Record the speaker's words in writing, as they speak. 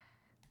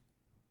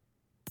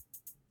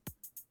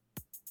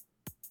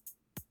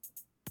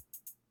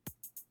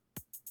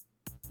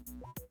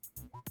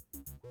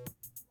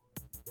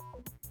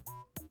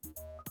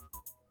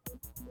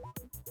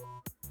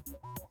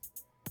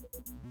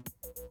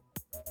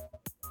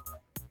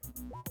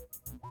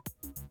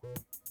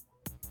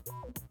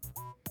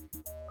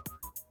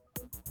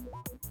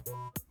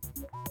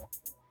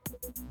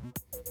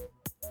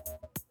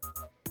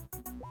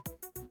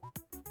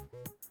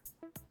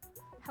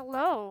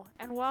Hello,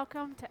 and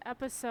welcome to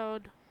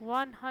episode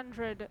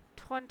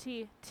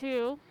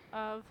 122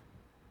 of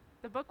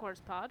the Book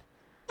Wars Pod.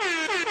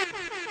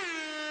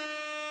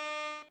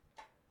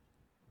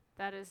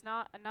 That is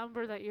not a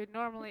number that you'd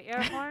normally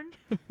air horn,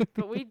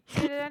 but we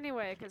did it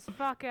anyway, because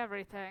fuck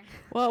everything.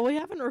 Well, we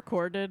haven't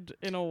recorded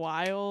in a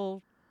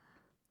while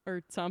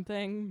or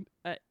something.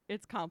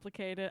 It's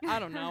complicated. I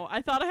don't know.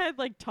 I thought I had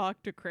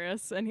talked to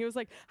Chris, and he was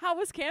like, "How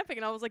was camping?"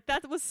 And I was like,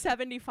 "That was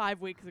 75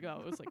 weeks ago."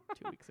 It was like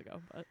 2 weeks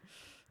ago, but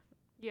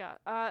Yeah,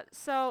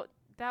 so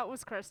that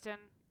was Kristen.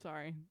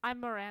 sorry. I'm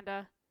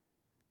Miranda.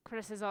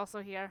 Chris is also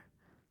here.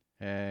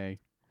 Hey.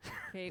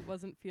 Kate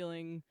wasn't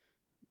feeling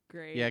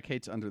great. Yeah,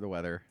 Kate's under the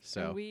weather,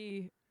 so And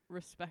we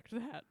respect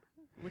that,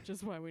 which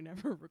is why we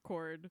never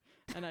record.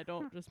 And I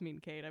don't just mean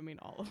Kate, I mean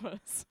all of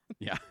us.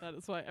 yeah. That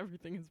is why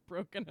everything is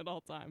broken at all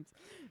times,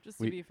 just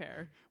to We- be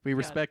fair. We Yeah.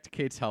 respect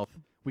Kate's health.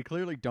 We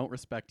clearly don't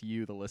respect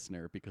you, the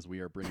listener, because we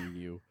are bringing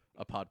you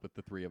a pod with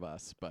the three of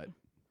us, but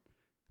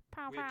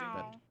Pow We are doing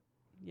pow.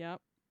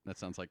 Yep. that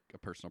sounds like a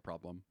personal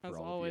problem As for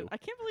all always. of I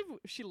can't believe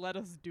she let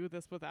us do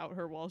this without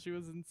her while she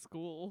was in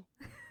school.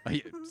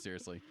 you.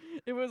 Seriously.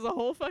 It was a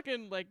whole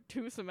fucking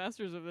 2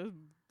 semesters of this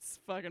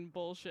fucking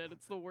bullshit.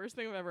 It's the worst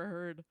thing I've ever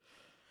heard.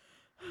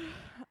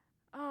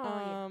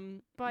 Oh,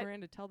 but-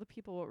 Miranda, tell the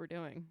people what we're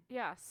doing.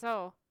 yeah,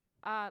 so,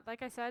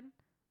 like I said,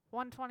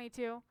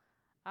 122.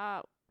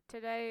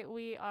 Today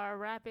we are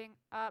wrapping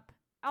up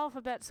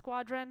Alphabet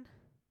Squadron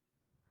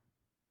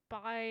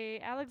by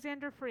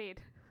Alexander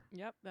Freed.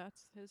 Yep,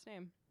 that's his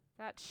name.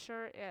 That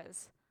sure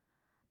is.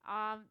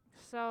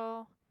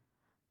 So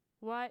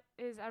what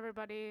is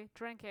everybody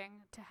drinking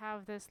to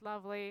have this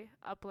lovely,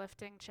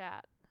 uplifting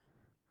chat?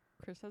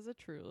 Chris has a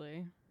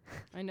Truly.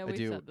 I know I we've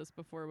do. said this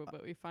before,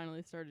 but we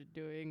finally started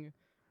doing,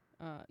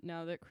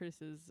 now that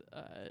Chris's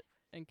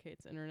and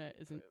Kate's internet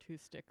isn't 2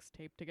 sticks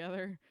taped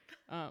together,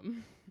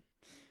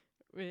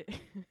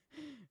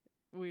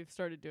 we've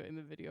started doing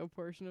the video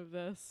portion of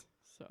this.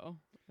 So,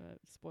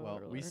 spoiler Well,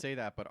 alert. we say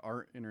that, but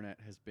our internet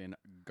has been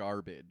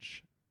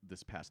garbage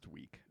this past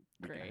week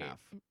and a Great. half.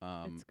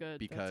 It's good.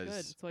 Because That's good.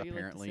 It's what you like to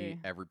apparently see.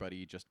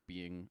 everybody just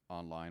being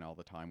online all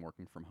the time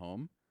working from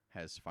home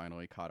has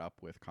finally caught up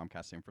with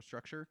Comcast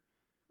infrastructure.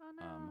 Oh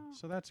no.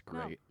 So that's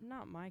great.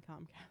 Not my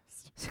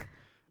Comcast.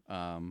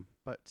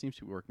 But it seems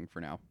to be working for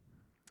now.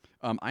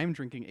 I'm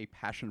drinking a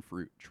passion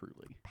fruit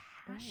Truly.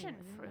 Passion Oh,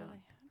 I didn't fruit. know I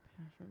had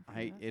passion fruit. That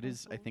I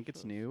sounds think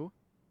it's delicious. new.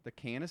 The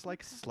can is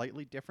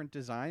slightly different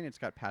design. It's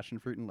got passion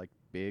fruit in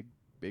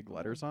big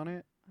letters on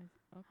it.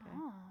 Okay.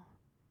 Oh.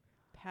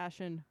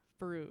 Passion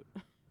fruit.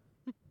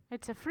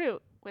 It's a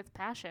fruit with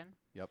passion.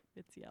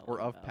 It's yellow. Or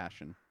of about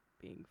passion,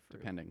 being fruit.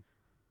 depending.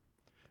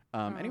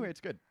 Um, Anyway,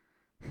 it's good.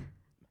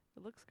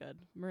 It looks good.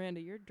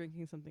 Miranda, you're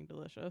drinking something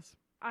delicious.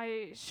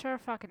 I sure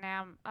fucking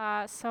am.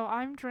 So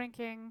I'm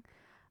drinking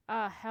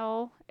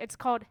Hell. It's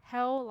called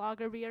Hell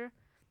Lager beer.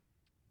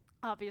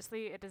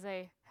 Obviously, it is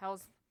a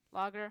Hell's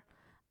Lager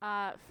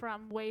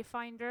from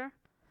Wayfinder,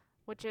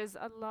 which is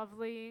a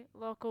lovely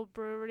local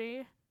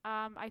brewery.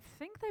 I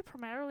think they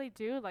primarily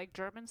do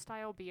German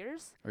style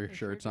beers. Are you They sure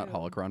sure it's not do.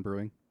 Holocron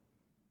Brewing?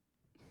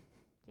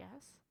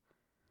 Yes.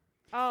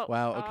 Oh.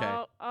 Wow,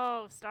 okay.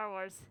 Oh, Star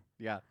Wars.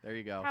 Yeah, there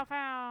you go. Pow,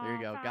 pow, There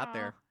you go. Got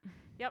there.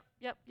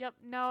 Yep.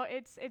 No,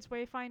 it's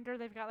Wayfinder.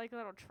 They've got a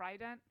little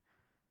trident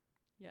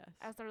Yes.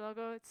 as their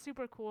logo. It's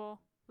super cool.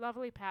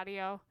 Lovely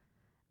patio.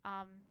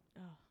 Oh,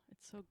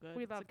 it's so good.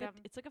 We it's love like them.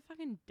 It's like a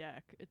fucking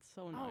deck. It's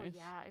so nice. Oh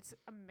yeah, it's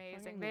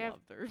amazing. Fucking They have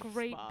love their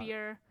great spot.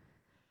 beer.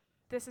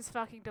 This is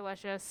fucking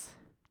delicious.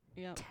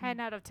 Yeah. 10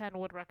 out of 10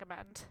 would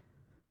recommend.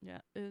 Yeah,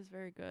 it is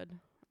very good.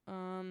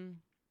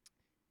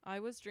 I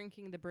was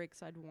drinking the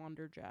Breakside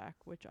Wander Jack,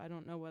 which I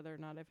don't know whether or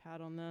not I've had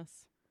on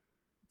this.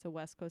 It's a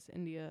West Coast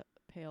India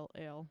Pale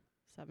Ale,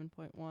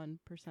 7.1%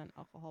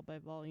 alcohol by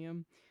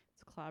volume.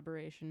 It's a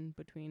collaboration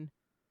between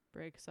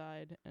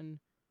Breakside and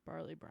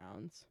Barley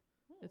Browns.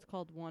 It's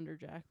called Wander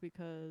Jack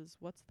because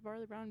what's the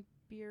Barley Brown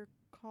beer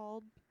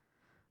called?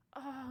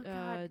 Oh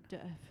god,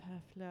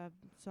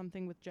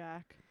 Something with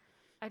Jack.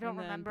 I don't and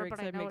then remember, but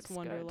I Breakside know makes it's good.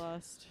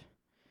 Wanderlust.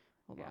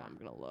 Hold Yeah. on, I'm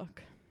gonna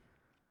look.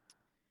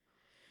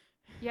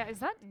 Yeah, is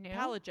that new?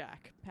 Pallet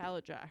Jack.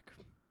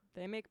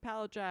 They make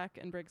Pallet Jack,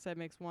 and Breakside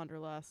makes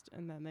Wanderlust,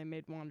 and then they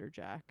made Wander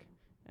Jack,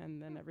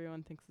 and then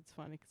everyone thinks it's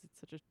funny 'cause it's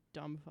such a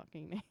dumb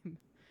fucking name.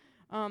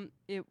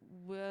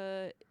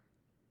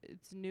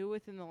 It's new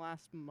within the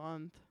last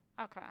month,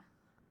 Okay,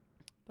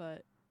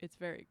 but it's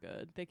very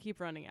good. They keep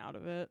running out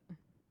of it.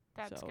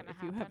 that's so gonna if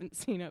happen. you haven't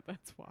seen it,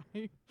 that's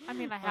why. I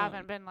mean, I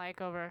haven't been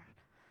over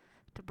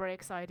to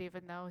Breakside,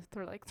 even though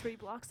they're 3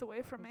 blocks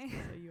away from me.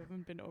 So you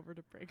haven't been over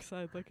to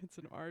Breakside, it's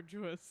an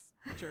arduous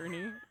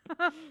journey.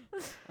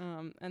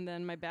 And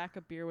then my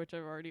backup beer, which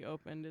I've already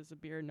opened, is a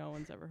beer no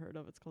one's ever heard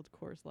of. It's called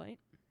Coors Light.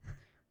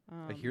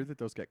 I hear that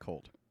those get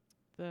cold.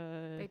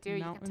 the They do, you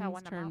can mountains tell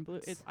when the turn blue.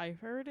 mountains- I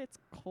heard it's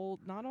cold.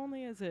 Not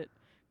only is it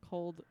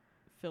cold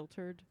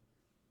filtered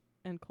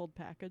and cold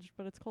packaged,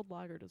 but it's cold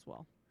lagered as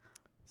well.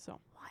 So,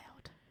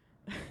 Wild.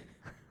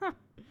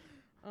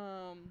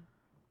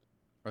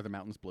 Are the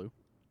mountains blue?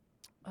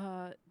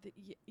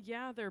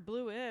 yeah, they're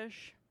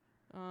bluish.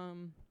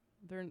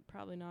 They're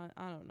probably not.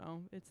 I don't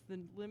know. It's the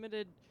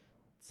limited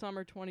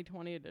summer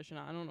 2020 edition.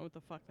 I don't know what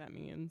the fuck that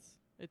means.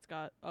 It's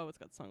got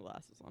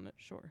sunglasses on it.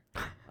 Sure.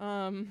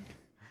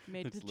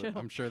 Made It's to chill.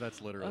 I'm sure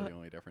that's literally the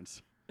only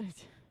difference.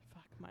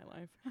 Fuck my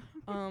life.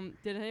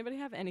 Did anybody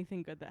have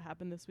anything good that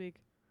happened this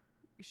week?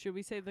 Should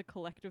we say the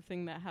collective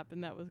thing that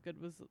happened that was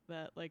good was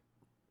that like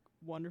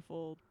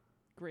wonderful,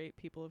 great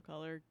people of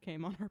color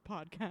came on our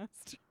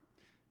podcast?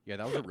 Yeah,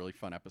 that was a really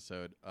fun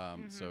episode.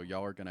 So Mhm.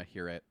 y'all are gonna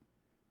hear it.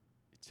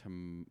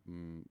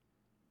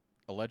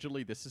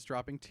 Allegedly, this is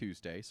dropping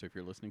Tuesday. So if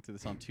you're listening to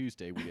this on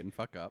Tuesday, we didn't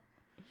fuck up.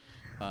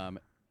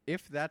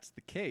 If that's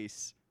the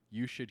case,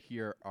 you should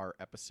hear our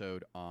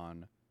episode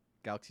on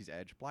Galaxy's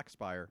Edge: Black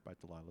Spire by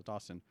Delilah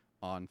Dawson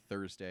on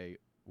Thursday.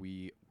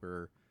 We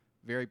were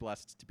very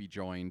blessed to be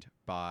joined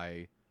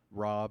by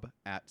Rob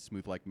at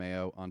Smooth Like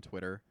Mayo on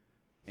Twitter,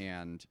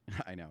 and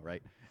I know,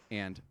 right?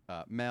 And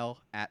Mel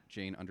at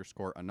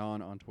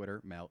Jane_Anon on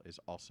Twitter. Mel is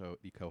also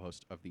the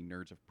co-host of the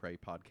Nerds of Prey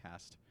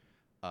podcast,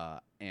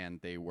 and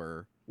they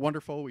were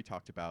wonderful. We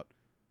talked about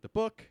the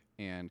book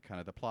and kind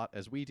of the plot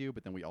as we do,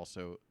 but then we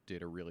also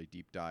did a really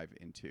deep dive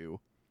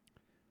into,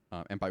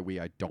 and by we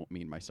I don't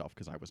mean myself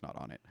because I was not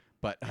on it,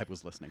 but I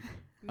was listening.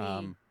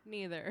 Me,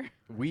 neither.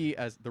 We,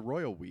 as the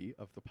royal we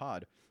of the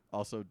pod,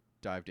 also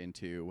dived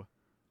into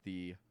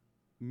the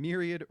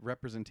myriad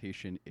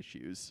representation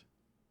issues,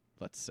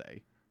 let's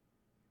say.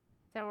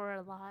 There were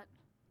a lot.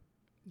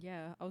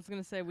 Yeah, I was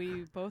gonna say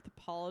we both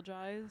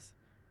apologize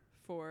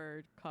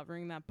for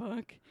covering that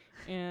book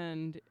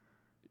and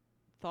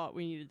thought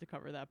we needed to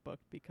cover that book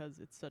because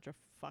it's such a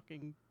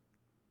fucking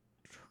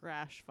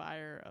trash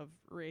fire of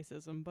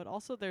racism, but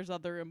also there's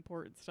other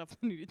important stuff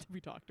that needed to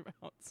be talked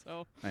about.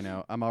 So I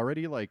know. I'm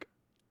already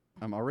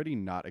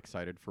not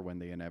excited for when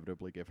they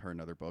inevitably give her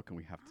another book and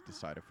we have to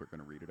decide if we're going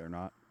to read it or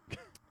not.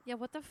 yeah,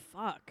 what the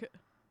fuck?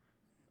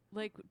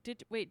 Like,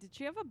 did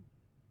she have a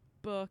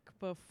book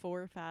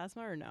before Phasma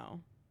or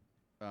no?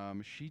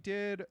 She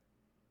did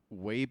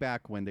way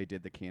back when they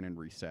did the canon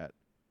reset.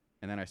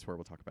 And then I swear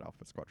we'll talk about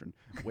Alpha Squadron.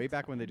 Way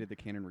back when they did the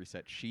canon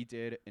reset, she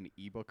did an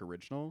ebook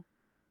original.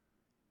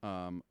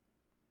 And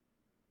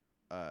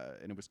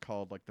it was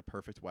called like The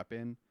Perfect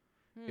Weapon.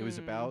 It was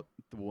about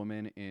the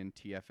woman in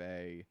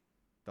TFA,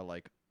 the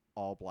like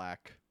all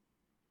black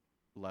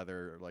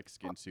leather like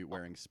skin suit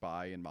wearing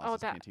spy in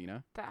Moss's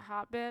Cantina. That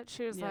hot bitch.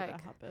 She was like,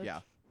 that hot bitch. Yeah.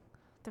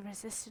 the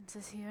resistance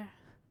is here.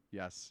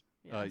 Yes.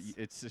 Yes.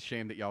 It's a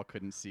shame that y'all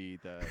couldn't see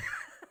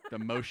the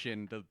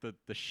motion,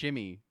 the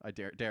shimmy, I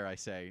dare I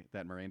say,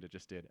 that Miranda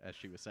just did as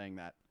she was saying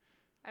that.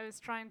 I was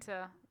trying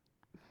to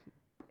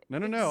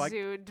No.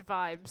 exude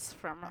vibes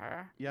from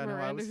her. Yeah, no, I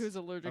Miranda, was, who's I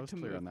allergic was to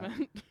clear on that.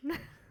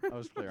 movement. I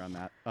was clear on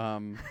that.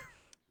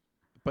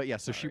 But yeah,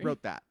 so she Sorry.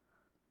 wrote that.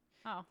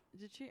 Oh.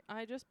 Did she?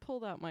 I just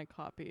pulled out my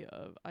copy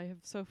of. I have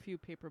so few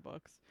paper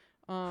books.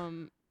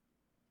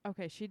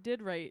 Okay, she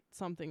did write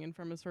something, and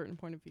from a certain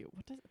point of view,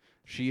 what does?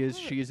 She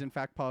is in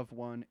FactPov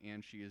 1,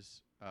 and she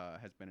is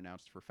has been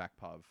announced for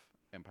FactPov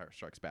Empire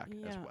Strikes Back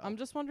as well. I'm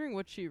just wondering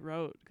what she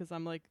wrote because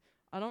I'm like,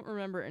 I don't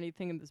remember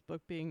anything in this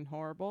book being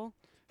horrible.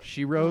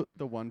 She wrote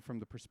the one from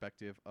the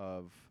perspective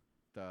of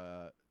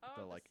the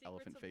like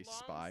elephant face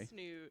spy.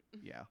 Snoot.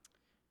 Yeah,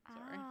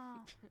 Sorry. Oh.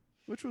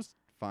 which was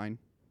fine.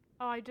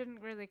 Oh, I didn't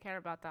really care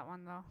about that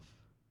one though.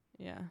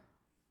 Yeah.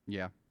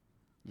 Yeah.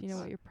 Do you know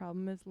what your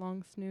problem is,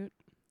 long snoot?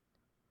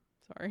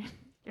 Sorry.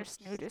 Your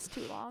snoot is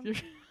too long. Your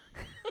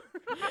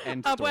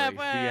End story.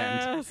 The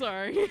end.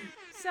 Sorry.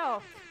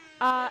 So,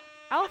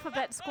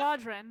 Alphabet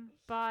Squadron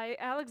by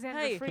Alexander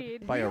Hey,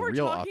 Freed. By we a were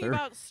real talking author.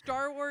 about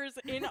Star Wars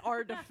in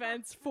our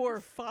defense for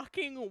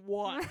fucking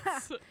once.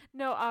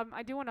 No,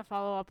 I do want to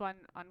follow up on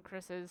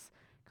Chris's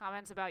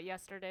comments about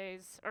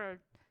yesterday's or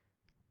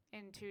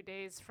in 2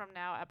 days from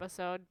now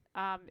episode.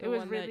 It The was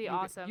one that really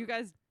awesome. You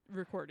guys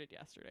recorded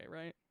yesterday,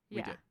 right? We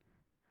yeah. did.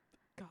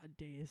 God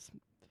days.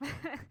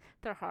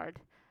 They're hard.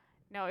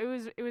 No, it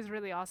was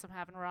really awesome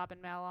having Rob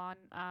and Mel on.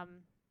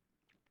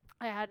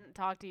 I hadn't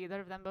talked to either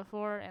of them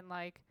before, and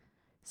like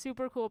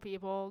super cool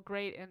people,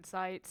 great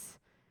insights.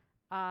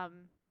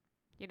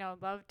 You know,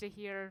 love to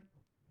hear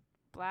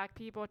black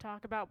people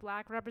talk about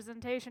black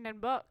representation in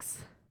books.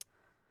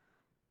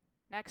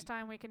 Next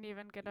time we can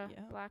even get a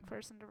Yeah. black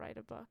person to write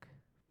a book.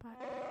 But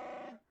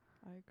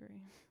I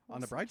agree. On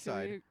the We'll bright see. Chewie-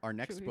 side, our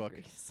next Chewie book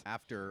agrees.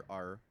 after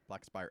our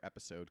Black Spire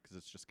episode, because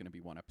it's just going to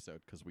be one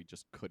episode because we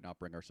just could not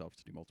bring ourselves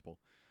to do multiple,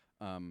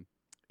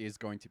 is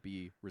going to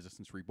be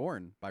Resistance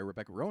Reborn by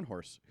Rebecca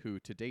Roanhorse, who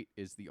to date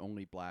is the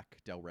only black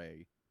Del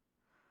Rey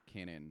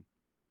canon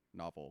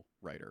novel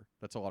writer.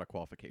 That's a lot of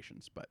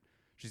qualifications, but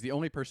she's the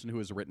only person who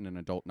has written an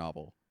adult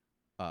novel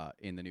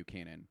in the new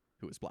canon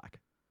who is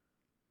black.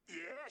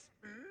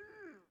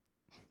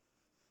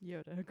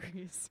 Yoda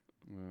agrees.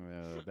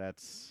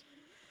 That's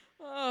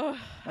Oh,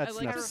 That's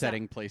I not to a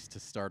setting place to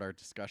start our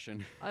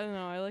discussion. I don't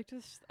know. I like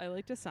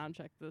to sound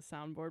check the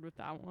soundboard with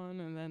that one,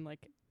 and then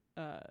like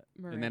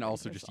Miranda And then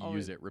also Chris just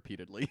always, use it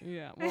repeatedly.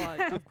 Yeah,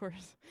 well, of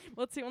course.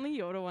 Well, it's the only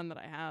Yoda one that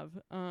I have.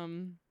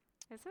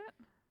 Is it?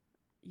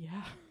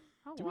 Yeah.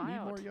 Oh, Do we need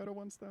wild. more Yoda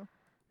ones, though?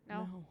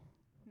 No.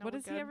 What we're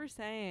is he good. ever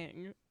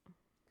saying?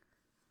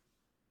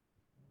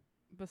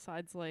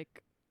 Besides,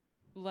 like,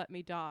 let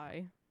me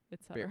die,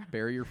 etc.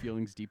 Bury your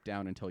feelings deep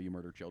down until you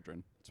murder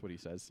children. That's what he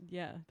says.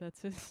 Yeah,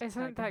 that's his.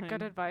 Isn't that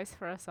good tagline. advice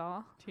for us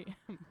all?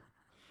 TM.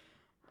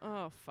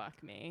 Oh,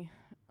 fuck me.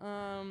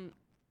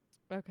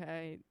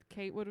 Okay,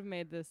 Kate would have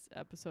made this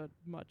episode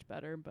much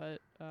better,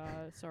 but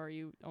sorry,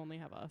 you only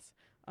have us.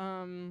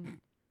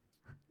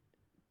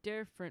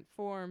 Different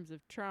forms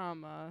of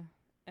trauma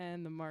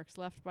and the marks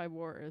left by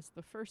war is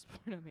the first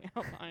point on the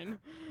outline.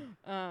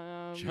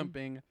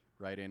 Jumping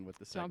right in with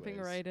the segues. Jumping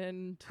right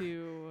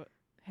into,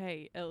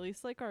 hey, at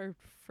least like our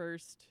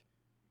first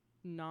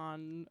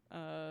non-outline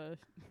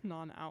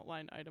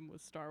item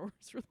was Star Wars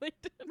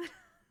related.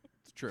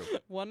 It's true.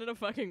 One in a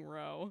fucking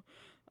row.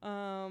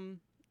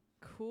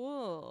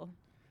 Cool.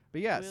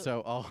 But yeah, Will-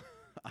 so I'll...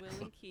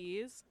 Willie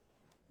Keys.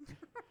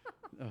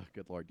 Oh,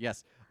 good Lord.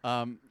 Yes.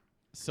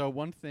 So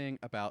one thing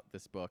about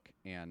this book,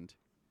 and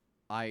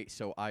I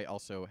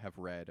also have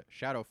read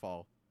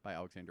Shadowfall by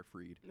Alexander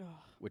Freed, Ugh.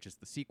 which is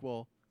the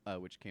sequel,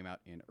 which came out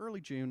in early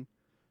June.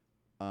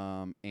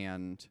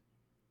 And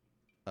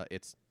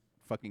it's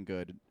fucking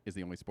good is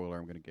the only spoiler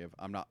I'm going to give.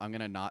 I'm going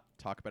to not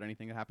talk about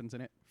anything that happens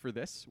in it. For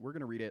this, we're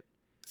going to read it,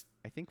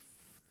 I think,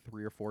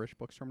 3 or 4-ish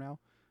books from now.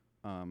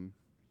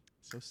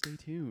 So stay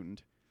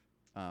tuned.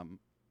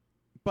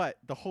 But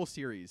the whole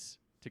series,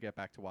 to get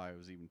back to why I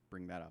was even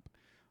bringing that up,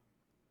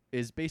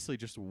 is basically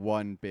just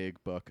one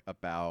big book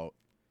about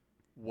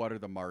what are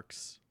the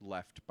marks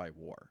left by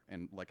war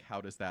and like how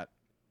does that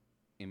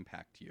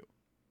impact you.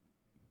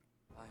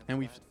 I have And a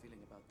we've- bad feeling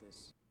about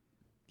this.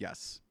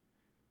 Yes,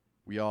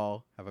 we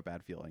all have a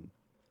bad feeling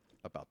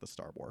about the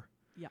Star War.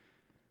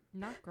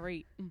 Not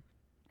great.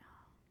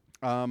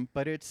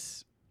 But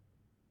it's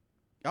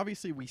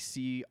obviously we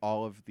see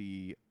all of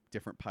the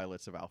different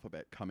pilots of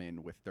Alphabet come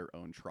in with their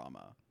own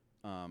trauma.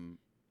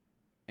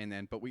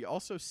 But we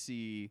also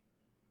see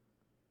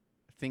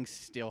things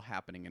still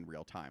happening in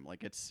real time.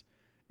 Like it's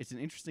an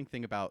interesting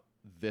thing about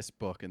this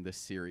book and this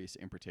series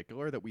in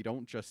particular that we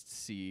don't just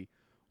see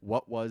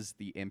what was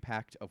the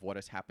impact of what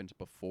has happened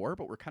before,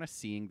 but we're kind of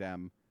seeing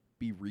them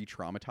be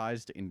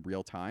re-traumatized in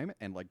real time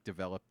and like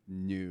develop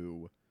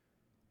new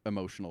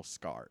emotional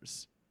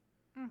scars.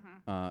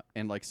 Mm-hmm.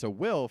 And like, so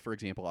Will, for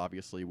example,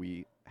 obviously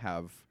we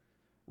have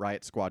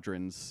Riot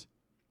Squadron's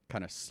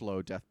kind of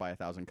slow death by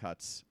 1,000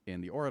 cuts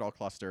in the Oradal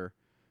cluster,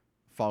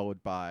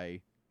 followed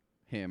by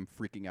him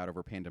freaking out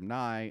over Pandem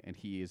Nye, and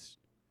he is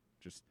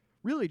just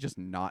really just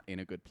not in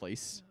a good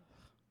place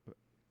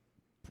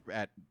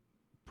at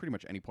pretty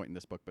much any point in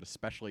this book, but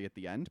especially at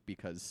the end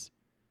because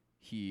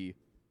he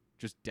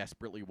just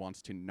desperately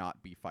wants to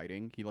not be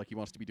fighting. He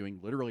wants to be doing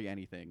literally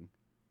anything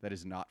that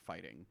is not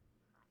fighting.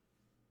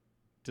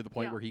 To the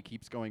point Yeah. where he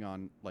keeps going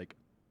on like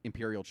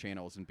Imperial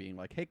channels and being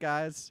like, "Hey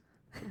guys,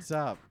 what's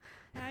up?"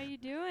 How you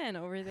doing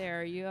over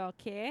there? Are you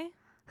okay?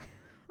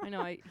 I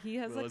know. He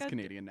has Will like is a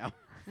Canadian now.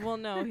 well,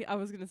 no. I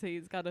was gonna say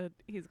he's got a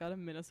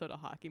Minnesota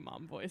hockey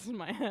mom voice in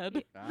my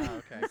head.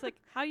 Okay. It's like,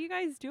 how you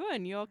guys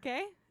doing? You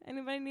okay?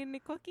 Anybody need any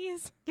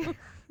cookies?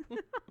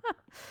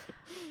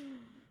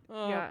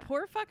 Yeah.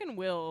 Poor fucking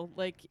Will.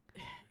 Like,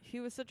 he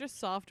was such a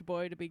soft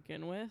boy to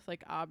begin with.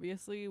 Like,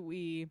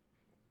 obviously,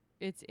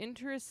 it's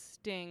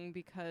interesting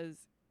because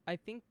I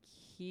think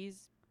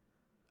he's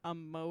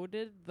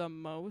emoted the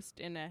most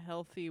in a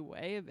healthy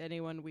way of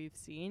anyone we've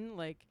seen.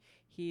 Like,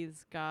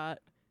 he's at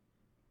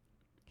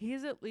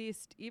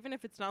least, even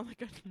if it's not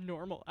like a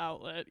normal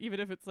outlet, even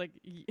if it's like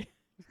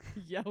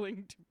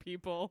yelling to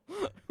people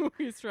who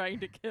he's trying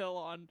to kill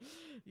on,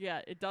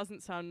 yeah, it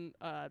doesn't sound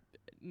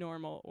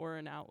normal or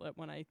an outlet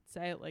when I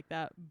say it like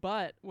that.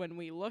 But when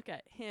we look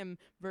at him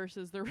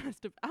versus the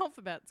rest of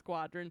Alphabet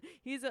Squadron,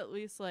 he's at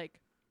least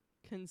like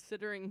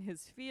considering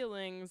his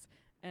feelings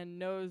and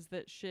knows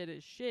that shit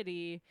is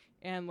shitty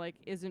and like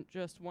isn't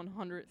just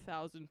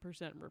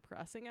 100,000%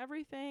 repressing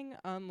everything,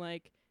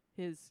 unlike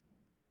his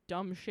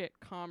dumb shit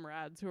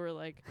comrades who are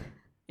like,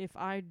 if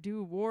I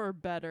do war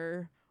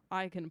better,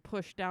 I can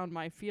push down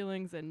my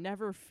feelings and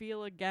never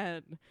feel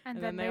again. And And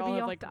then then they maybe all have,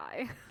 you'll like,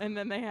 die. And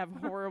then they have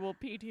horrible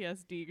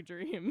PTSD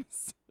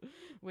dreams,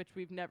 which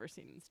we've never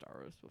seen in Star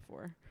Wars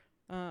before.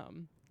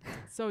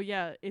 So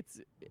yeah,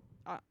 it's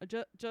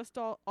just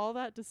all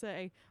that to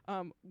say,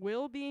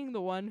 Will being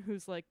the one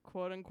who's like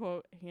quote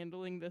unquote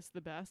handling this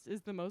the best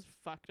is the most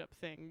fucked up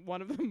thing.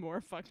 One of the more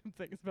fucked up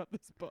things about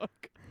this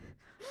book.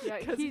 Yeah,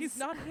 Because he's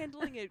not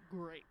handling it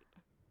great.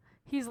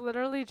 He's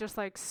literally just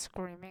like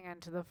screaming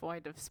into the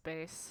void of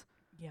space.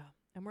 Yeah.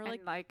 And we're And,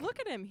 like, like look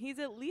at him. He's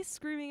at least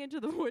screaming into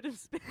the void of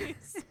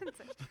space.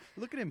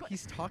 Look at him.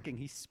 He's talking.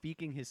 He's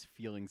speaking his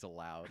feelings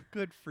aloud.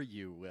 Good for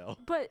you, Will.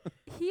 But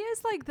he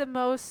is like the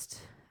most,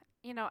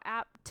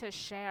 apt to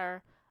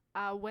share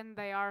when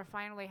they are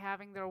finally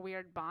having their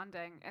weird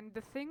bonding. And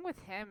the thing with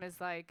him is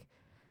like,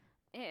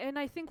 and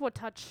I think we'll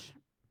touch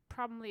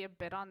probably a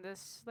bit on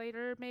this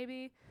later,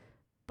 maybe,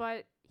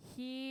 but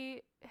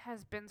he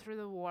has been through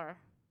the war.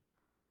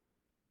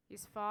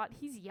 He's fought.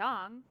 He's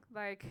young.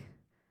 Like,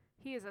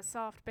 he is a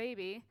soft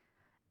baby.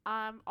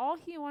 All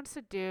he wants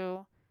to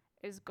do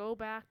is go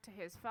back to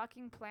his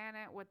fucking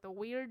planet with the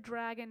weird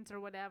dragons or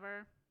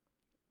whatever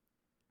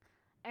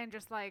and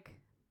just, like,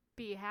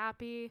 be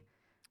happy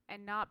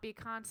and not be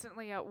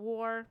constantly at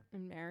war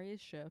And marry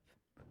his ship.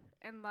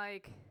 and,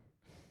 like,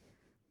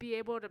 be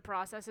able to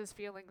process his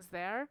feelings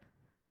there.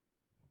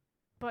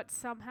 But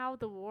somehow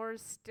the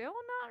war's still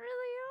not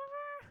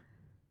really over.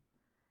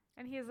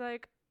 And he's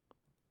like,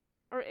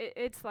 or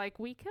it's like,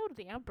 we killed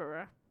the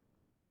Emperor.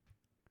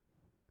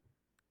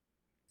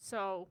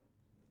 So,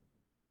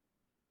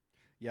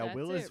 Yeah, That's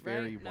Will is it, right?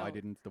 very. Why No.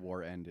 didn't the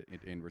war end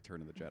in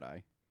Return of the Jedi?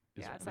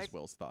 Is, Yeah, it's is like-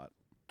 Will's thought.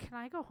 can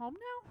I go home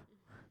now?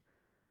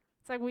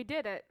 It's like, we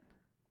did it.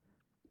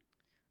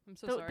 I'm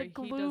so The sorry.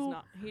 glue-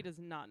 He does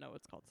not know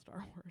it's called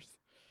Star Wars.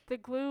 The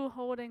glue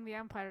holding the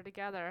Empire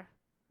together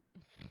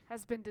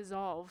has been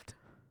dissolved.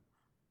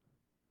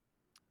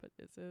 But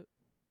is it?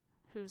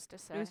 Who's to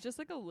say? It was just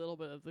like a little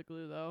bit of the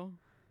glue though.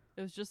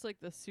 It was just like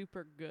the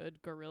super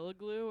good Gorilla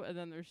Glue, and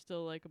then there's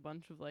still like a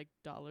bunch of like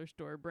dollar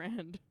store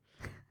brand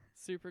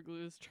super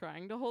glues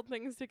trying to hold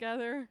things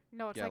together.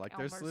 No, it's Yeah, like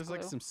there's Elmer's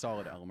like glue. some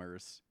solid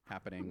Elmers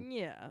happening.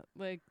 Yeah,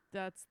 like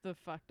that's the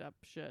fucked up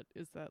shit.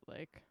 Is that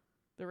like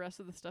the rest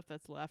of the stuff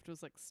that's left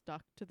was like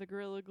stuck to the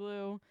Gorilla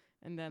Glue,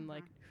 and then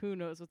like who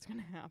knows what's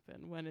gonna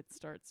happen when it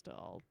starts to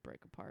all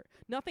break apart.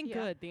 Nothing Yeah.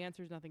 good. The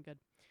answer is nothing good.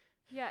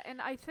 Yeah,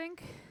 and I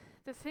think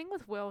the thing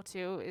with Will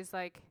too is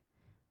like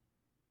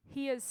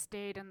he has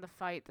stayed in the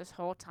fight this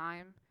whole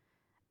time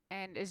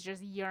and is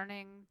just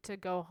yearning to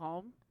go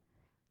home.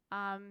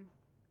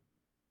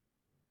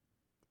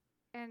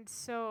 And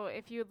so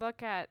if you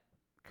look at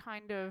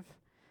kind of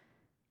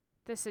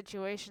the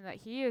situation that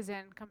he is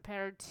in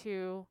compared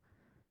to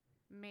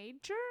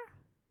Major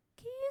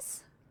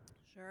Keys?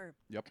 Sure.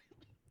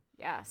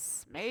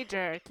 Yes,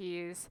 Major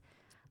Keys.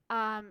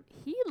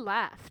 He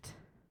left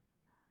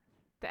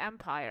the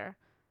Empire.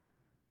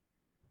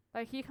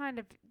 Like, he kind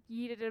of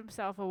yeeted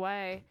himself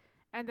away,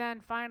 and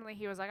then finally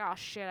he was like, oh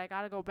shit, I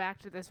gotta go back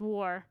to this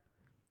war.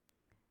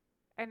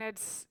 And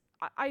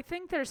I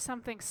think there's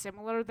something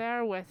similar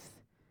there with,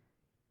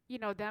 you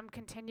know, them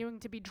continuing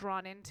to be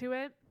drawn into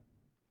it.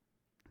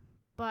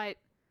 But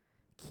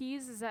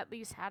Keys has at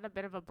least had a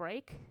bit of a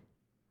break,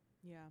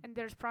 Yeah. and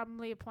there's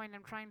probably a point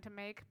I'm trying to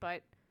make,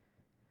 but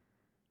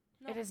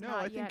it is No, not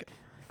I think yet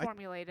I-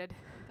 formulated.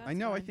 I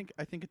know. I think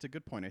it's a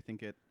good point. I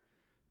think it,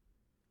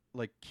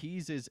 like,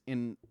 Keys is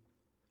in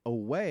a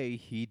way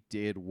he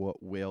did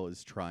what Will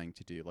is trying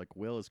to do. Like,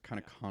 Will is kind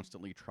of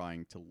constantly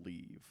trying to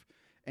leave,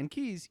 and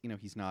Keys, you know,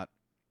 he's not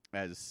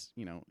as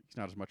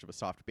much of a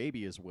soft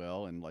baby as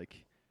Will, and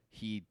like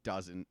he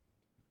doesn't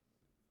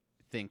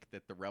think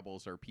that the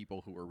rebels are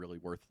people who are really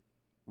worth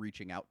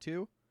reaching out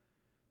to.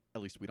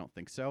 At least we don't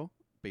think so,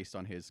 based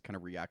on his kind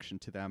of reaction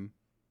to them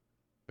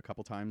a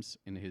couple times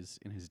in his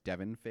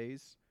Devon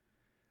phase.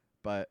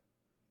 But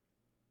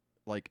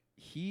like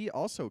he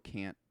also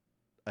can't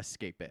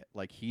escape it.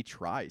 Like he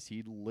tries.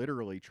 He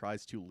literally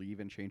tries to leave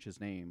and change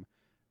his name,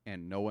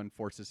 and no one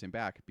forces him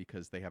back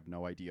because they have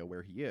no idea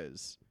where he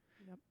is.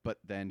 Yep. But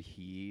then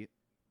he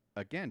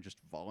again just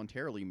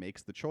voluntarily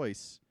makes the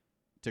choice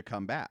to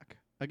come back.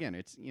 Again,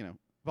 it's, you know,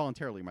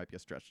 voluntarily might be a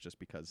stretch just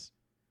because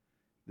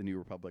the New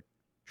Republic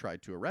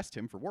tried to arrest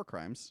him for war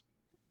crimes,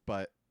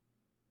 but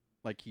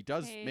like he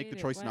does make the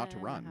choice not to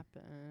run.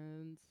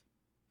 Happens.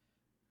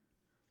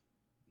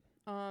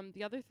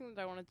 The other thing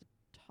that I wanted to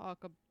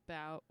talk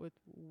about with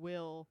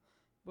Will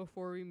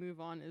before we move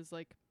on is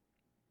like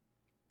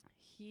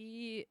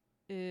he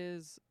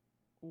is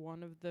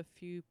one of the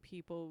few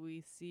people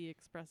we see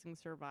expressing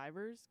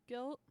survivor's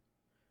guilt.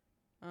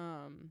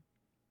 I'm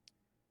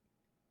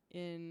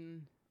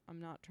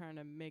not trying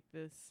to make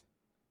this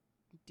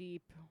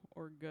deep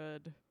or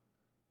good,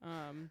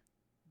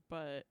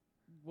 but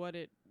what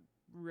it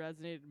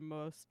resonated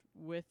most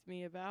with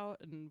me about,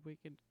 and we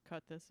can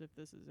cut this if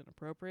this is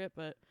inappropriate,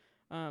 but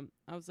I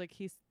was like,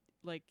 he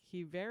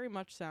very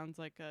much sounds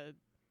like a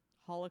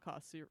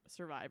Holocaust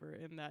survivor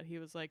in that he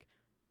was like,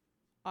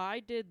 I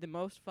did the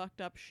most fucked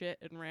up shit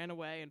and ran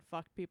away and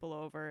fucked people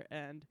over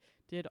and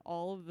did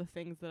all of the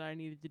things that I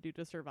needed to do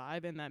to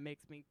survive, and that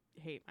makes me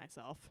hate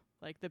myself.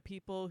 Like, the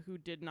people who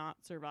did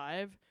not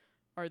survive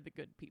are the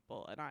good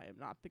people, and I am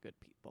not the good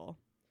people.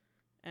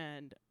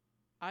 And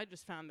I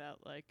just found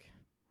that, like,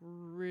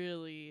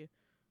 really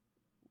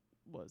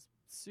was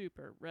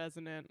super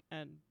resonant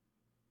and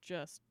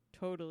just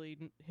totally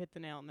hit the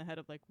nail on the head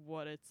of, like,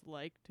 what it's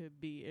like to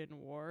be in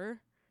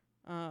war.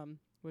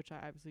 Which I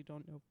obviously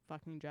don't know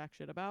fucking jack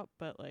shit about,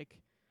 but like,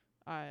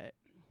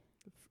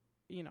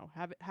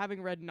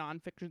 having read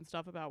nonfiction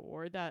stuff about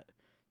war, that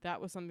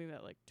was something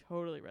that like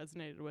totally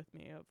resonated with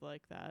me. Of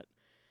like that,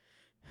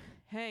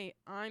 hey,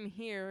 I'm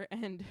here,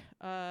 and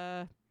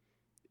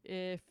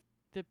if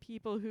the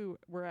people who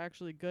were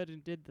actually good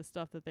and did the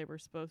stuff that they were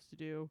supposed to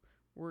do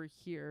were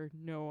here,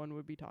 no one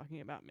would be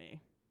talking about me.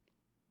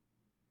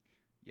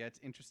 Yeah, it's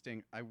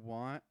interesting. I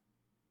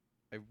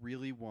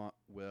really want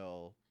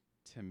Will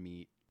to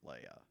meet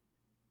Leia,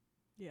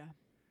 Yeah.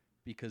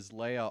 because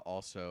Leia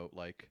also,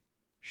 like,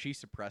 she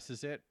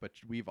suppresses it, but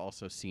we've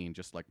also seen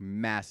just like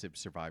massive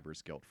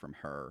survivor's guilt from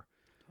her,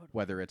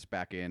 whether it's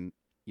back in,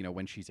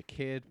 when she's a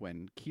kid,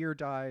 when Kier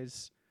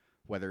dies,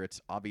 whether it's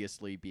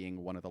obviously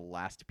being one of the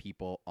last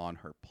people on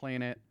her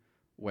planet,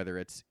 whether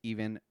it's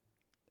even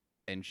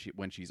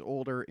when she's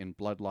older in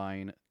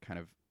Bloodline, kind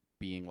of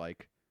being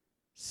like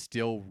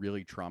still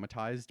really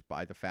traumatized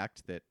by the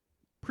fact that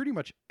pretty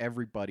much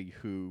everybody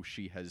who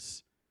she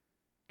has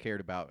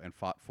cared about and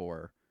fought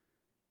for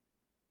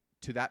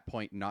to that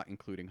point, not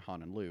including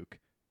Han and Luke,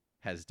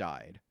 has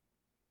died.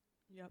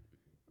 Yep.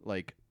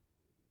 Like,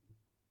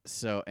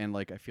 so, and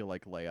like, I feel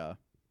like Leia,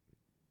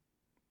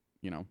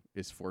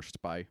 is forced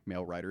by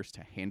male writers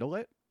to handle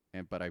it.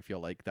 But I feel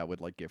like that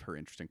would like give her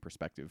interesting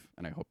perspective.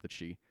 And I hope that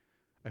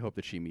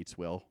she meets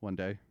Will one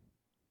day.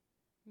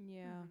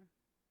 Yeah.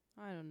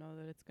 I don't know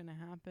that it's gonna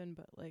happen,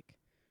 but like,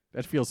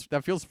 That feels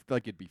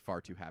like it'd be far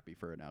too happy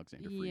for an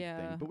Alexander Freed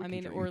thing. But we I can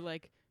mean, dream. or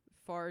like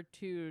far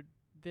too.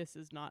 This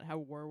is not how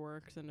war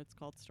works, and it's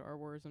called Star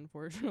Wars,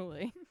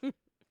 unfortunately.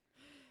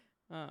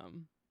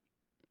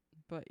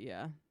 But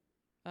yeah.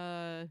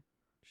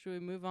 Should we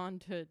move on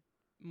to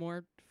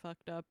more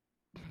fucked up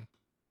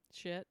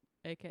shit,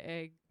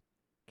 aka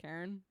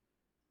Karen,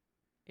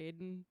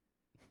 Aiden?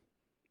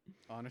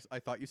 Honest, I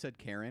thought you said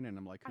Karen, and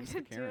I'm like, I who's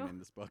the did Karen too. in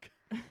this book?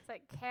 It's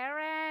like,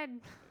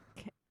 Karen.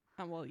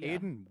 Well, yeah.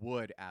 Aiden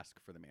would ask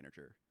for the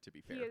manager, to be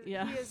fair. He is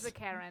Yes. the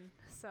Karen.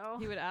 So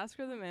He would ask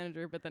for the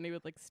manager, but then he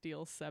would like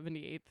steal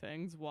 78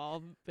 things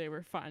while they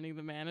were finding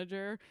the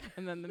manager,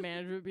 and then the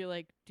manager would be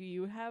like, "Do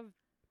you have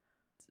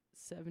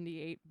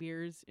 78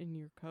 beers in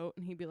your coat?"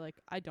 And he'd be like,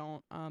 "I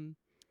don't. just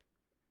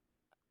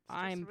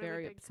I'm a really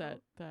very big upset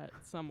coat." that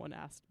someone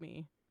asked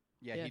me."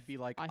 Yeah, if he'd be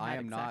like, I I had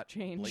am exact not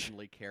change."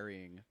 blatantly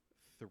carrying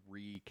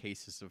 3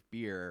 cases of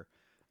beer.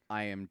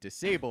 I am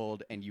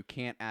disabled, and you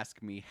can't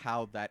ask me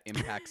how that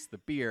impacts the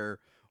beer,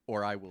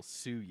 or I will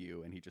sue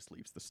you. And he just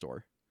leaves the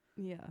store.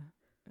 Yeah,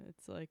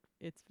 it's like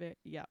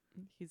yeah.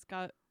 He's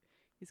got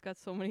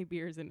so many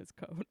beers in his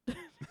coat.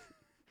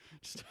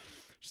 Just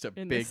a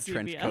In the big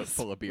trench coat CVS.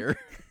 full of beer.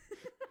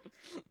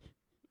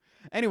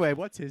 Anyway,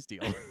 what's his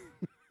deal?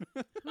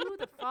 who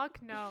the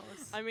fuck knows?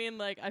 I mean,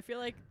 like, I feel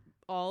like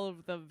all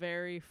of the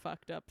very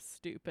fucked up,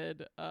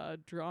 stupid,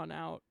 drawn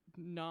out,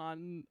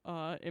 non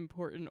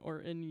important or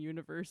in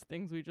universe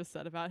things we just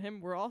said about him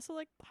were also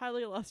like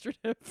highly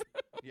illustrative.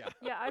 Yeah.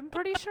 Yeah, I'm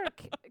pretty sure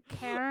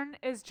Karen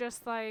is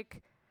just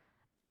like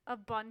a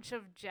bunch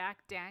of Jack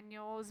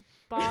Daniels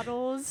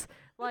bottles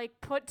like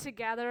put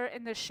together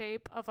in the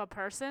shape of a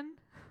person.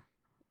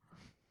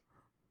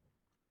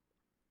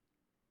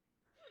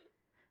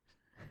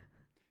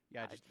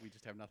 Yeah, we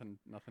just have nothing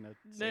to No,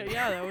 say.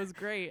 yeah, that was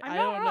great. I'm I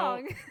not don't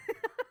wrong.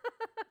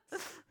 know.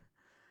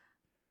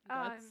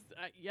 That's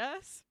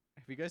yes.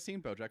 Have you guys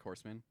seen BoJack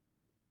Horseman?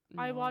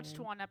 I watched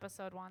No. one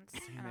episode once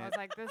Damn and I it. was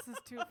like, this is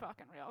too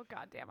fucking real.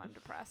 God damn, I'm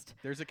depressed.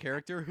 There's a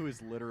character who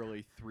is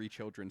literally 3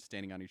 children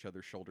standing on each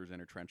other's shoulders in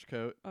a trench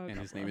coat, Oh, and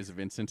God his name bless. is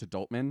Vincent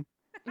Adultman.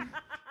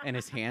 And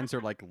his hands are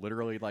like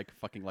literally like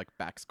fucking like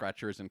back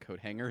scratchers and coat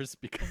hangers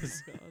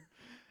because Oh, God.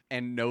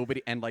 and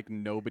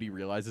nobody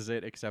realizes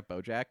it except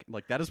BoJack.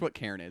 Like that is what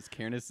Karen is.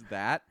 Karen is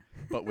that,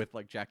 but with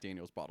like Jack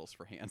Daniels bottles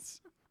for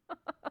hands.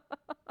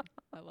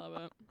 I love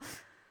it.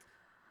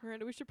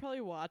 Miranda, we should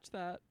probably watch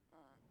that.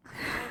 Or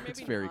It's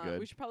maybe very not. good.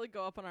 We should probably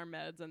go up on our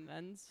meds and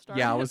then start.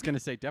 Yeah, I it. was gonna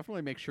say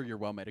definitely make sure you're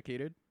well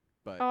medicated.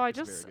 But Oh, it's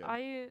very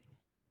good.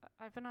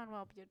 I've been on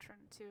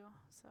Wellbutrin too,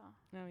 so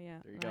Oh yeah,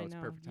 There you go, I it's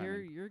know. perfect You're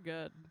timing. you're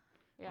good.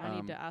 yeah. I need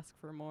Um, to ask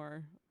for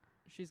more.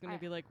 She's gonna I-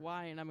 be like,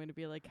 "Why?" And I'm gonna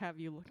be like, "Have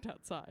you looked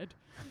outside?"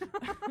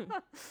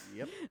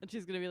 Yep. And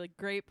she's gonna be like,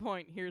 "Great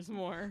point. Here's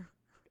more."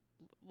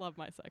 Love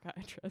my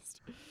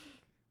psychiatrist.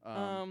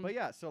 But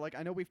yeah, so like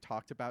I know we've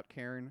talked about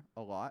Karen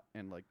a lot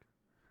and like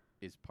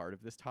is part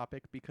of this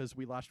topic because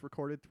we last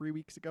recorded 3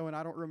 weeks ago and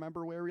I don't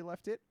remember where we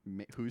left it.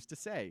 Who's to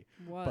say?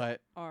 What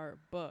But are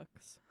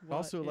books? What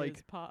also, is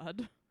like,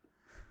 pod?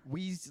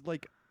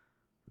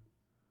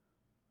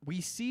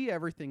 We see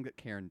everything that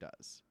Karen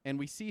does, and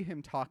we see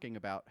him talking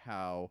about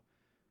how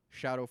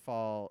Shadow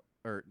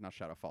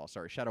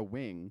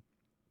Wing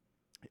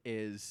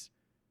is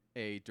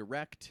a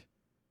direct,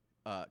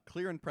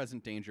 clear and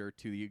present danger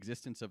to the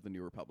existence of the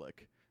New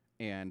Republic,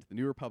 and the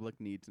New Republic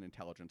needs an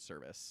intelligence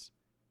service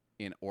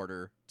in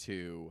order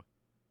to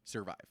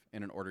survive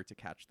and in order to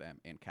catch them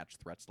and catch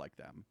threats like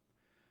them.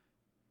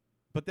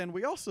 But then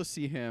we also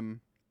see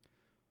him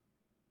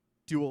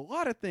do a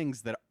lot of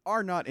things that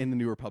are not in the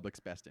New Republic's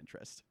best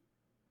interest.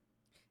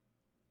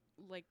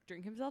 Like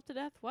drink himself to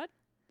death? What?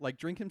 Like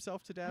drink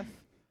himself to death,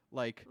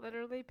 like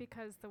Literally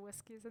because the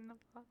whiskey's in the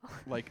bottle.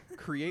 like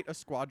create a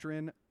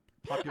squadron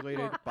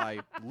populated by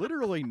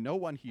literally no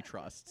one he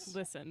trusts.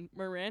 Listen,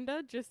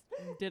 Miranda just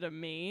did a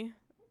me,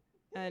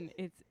 and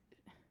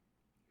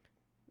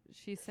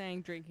she's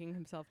saying drinking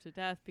himself to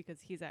death because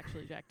he's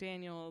actually Jack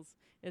Daniels.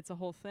 It's a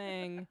whole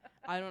thing.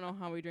 I don't know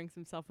how he drinks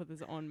himself with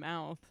his own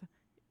mouth.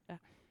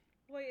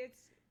 Wait,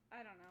 it's I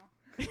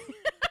don't know.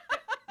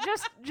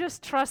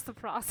 just trust the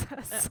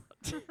process.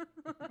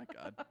 Oh my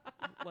God.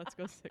 Let's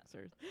go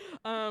Sixers.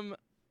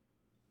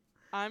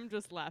 I'm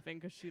just laughing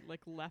because she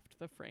like left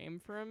the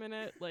frame for a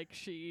minute. Like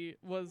she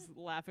was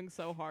laughing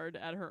so hard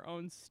at her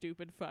own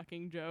stupid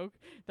fucking joke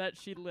that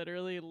she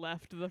literally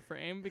left the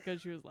frame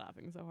because she was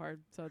laughing so hard.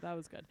 So that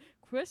was good.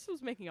 Chris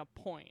was making a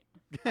point.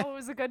 Oh, it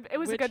was a good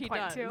which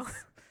point he too. does,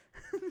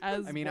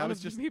 As I mean, one I was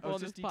of the just people on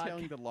this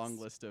detailing the podcast. long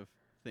list of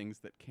things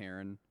that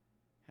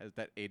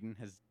Aiden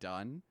has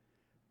done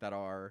that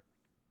are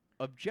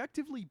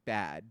objectively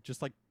bad,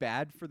 just like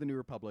bad for the New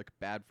Republic,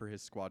 bad for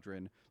his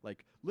squadron.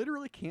 Like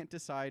literally can't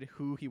decide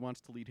who he wants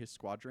to lead his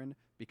squadron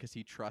because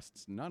he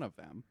trusts none of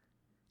them.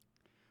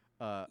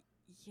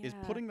 Is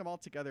putting them all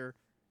together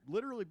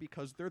literally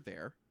because they're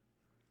there.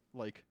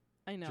 Like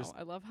I know. just-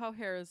 I love how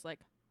Hera's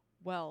like,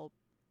 well,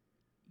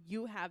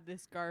 you have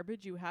this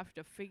garbage. You have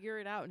to figure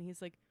it out. And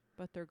he's like,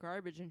 but they're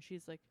garbage. And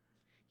she's like,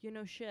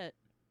 shit.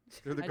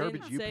 they're the I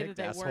garbage didn't you say picked,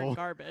 that they asshole. weren't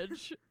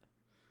garbage.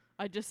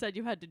 I just said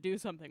you had to do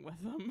something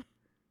with them.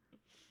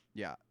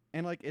 Yeah.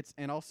 And like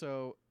and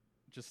also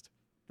just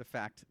the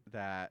fact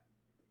that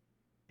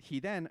he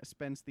then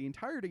spends the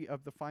entirety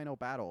of the final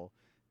battle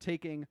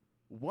taking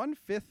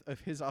 1/5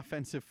 of his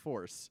offensive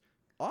force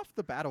off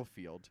the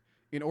battlefield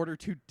in order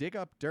to dig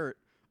up dirt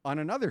on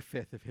another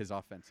 5th of his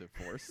offensive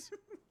force.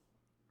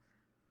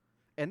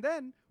 And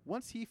then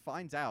once he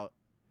finds out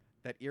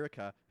that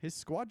Irika, his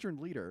squadron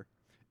leader,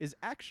 is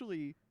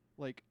actually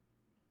like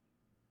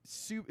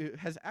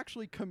has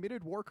actually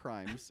committed war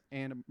crimes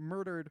and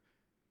murdered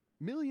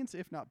millions,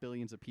 if not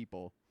billions, of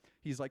people.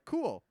 He's like,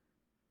 cool,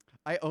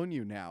 I own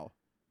you now.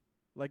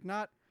 Like,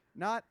 not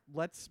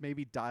let's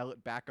maybe dial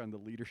it back on the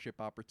leadership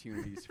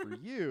opportunities for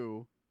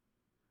you,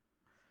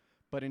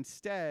 but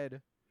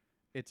instead,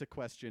 it's a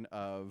question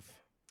of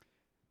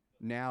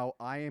now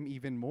I am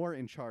even more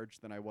in charge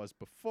than I was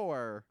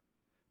before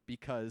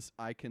because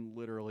I can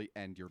literally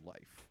end your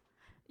life.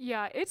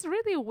 Yeah, it's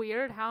really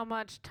weird how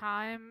much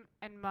time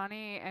and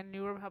money and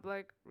New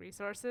Republic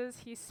resources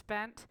he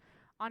spent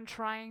on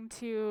trying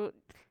to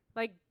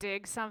like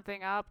dig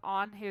something up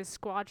on his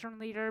squadron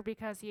leader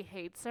because he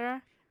hates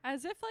her.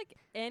 As if like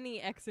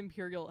any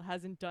ex-Imperial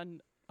hasn't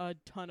done a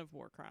ton of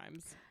war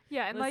crimes.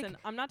 Yeah, and Listen,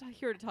 like I'm not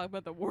here to talk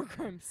about the war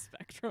crimes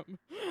spectrum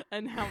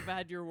and how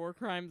bad your war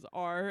crimes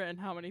are and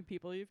how many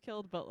people you've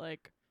killed, but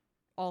like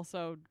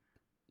also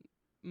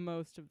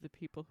most of the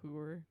people who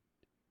were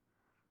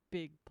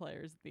big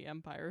players of the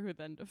Empire who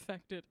then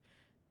defected,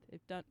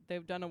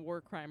 they've done a war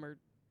crime or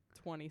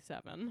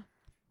 27.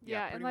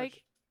 yeah, and pretty like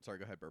much. Sorry,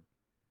 go ahead, Burb.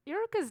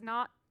 Irika's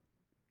not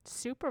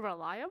super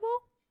reliable.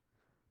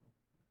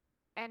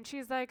 And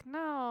she's like,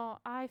 no,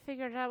 I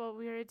figured out what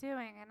we were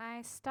doing and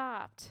I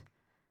stopped.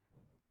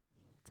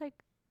 It's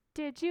like,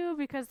 did you?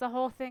 Because the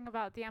whole thing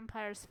about the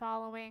Empire's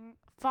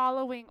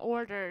following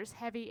orders,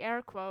 heavy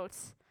air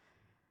quotes,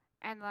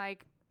 and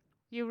like,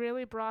 you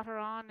really brought her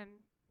on and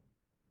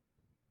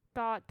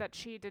thought that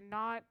she did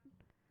not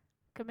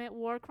commit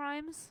war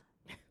crimes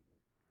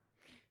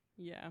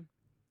Yeah.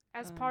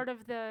 as part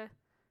of the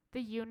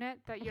unit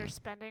that you're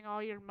spending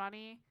all your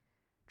money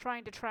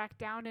trying to track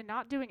down and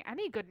not doing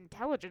any good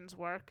intelligence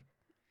work.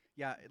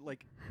 Yeah,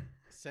 like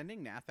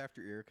sending Nath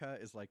after Irika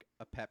is like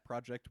a pet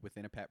project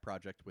within a pet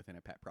project within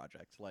a pet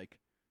project. Like,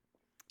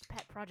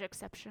 Pet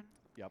projectception.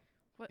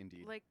 What,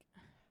 indeed. like,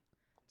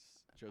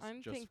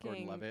 I'm Joseph thinking-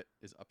 Gordon-Levitt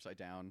is upside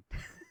down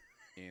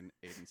in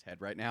Aiden's head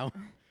right now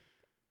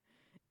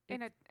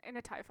In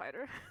a TIE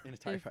fighter. in a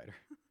TIE fighter.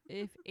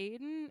 if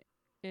Aiden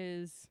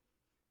is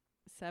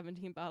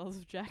 17 bottles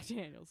of Jack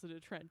Daniels in a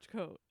trench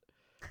coat,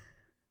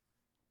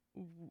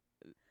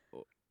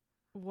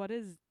 what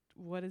is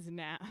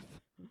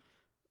Nath?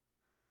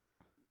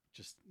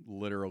 Just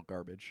literal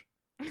garbage.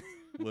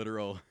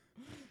 Literal.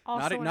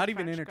 Also Not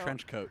even in a coat.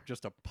 trench coat,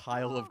 just a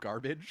pile of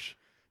garbage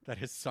that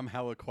has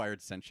somehow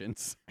acquired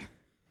sentience,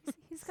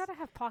 He's got to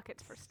have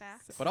pockets for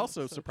snacks. but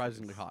also So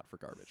surprisingly true. hot for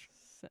garbage.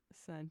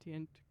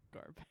 Sentient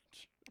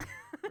garbage.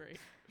 Great.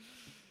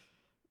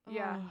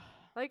 Yeah. Oh,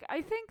 Like,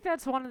 I think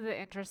that's one of the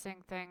interesting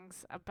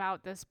things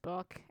about this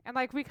book. And,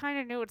 like, we kind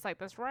of knew it's like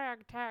this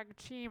ragtag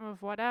team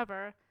of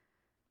whatever.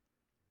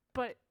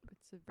 But,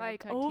 it's a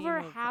like, ragtag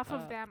over team half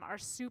of them are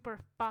super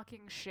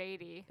fucking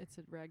shady. It's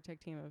a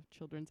ragtag team of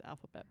children's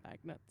alphabet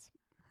magnets.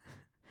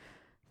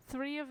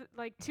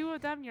 Two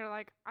of them, you're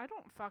like, I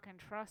don't fucking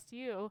trust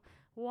you.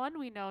 One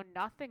we know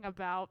nothing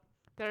about.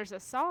 There's a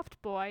soft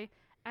boy.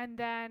 And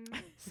then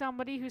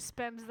somebody who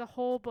spends the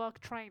whole book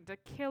trying to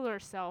kill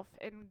herself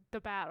in the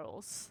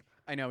battles.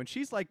 I know, and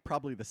she's like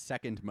probably the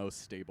second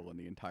most stable in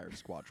the entire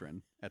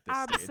squadron at this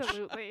stage.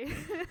 Absolutely.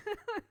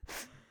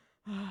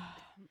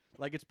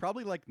 Like, it's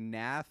probably like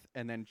Nath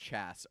and then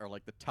Chas are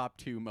like the top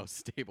two most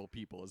stable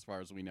people as far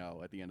as we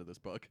know at the end of this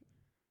book.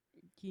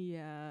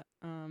 Yeah.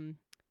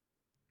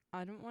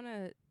 I don't want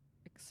to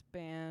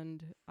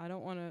expand. I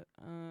don't want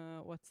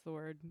to. what's the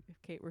word?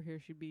 If Kate were here,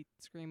 she'd be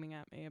screaming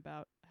at me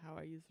about how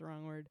I used the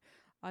wrong word.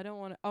 I don't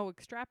want to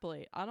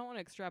extrapolate. I don't want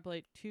to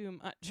extrapolate too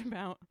much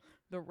about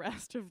the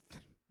rest of the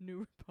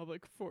New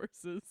Republic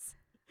forces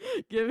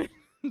given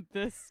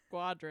this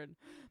squadron.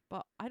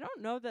 But I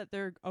don't know that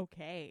they're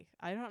okay.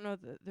 I don't know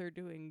that they're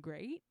doing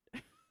great.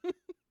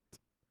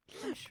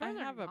 I'm sure I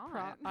they're have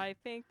not. I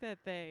think that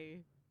they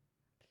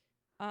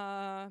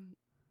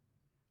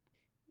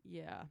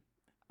yeah.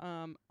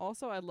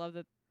 Also I love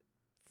that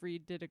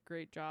Freed did a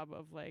great job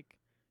of like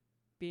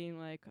being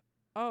like,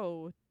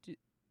 "Oh,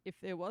 if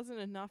it wasn't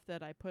enough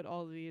that I put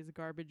all these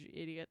garbage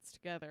idiots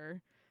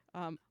together,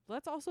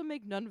 let's also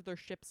make none of their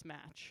ships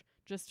match,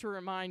 just to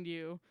remind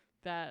you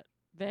that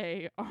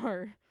they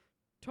are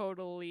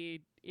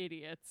totally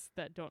idiots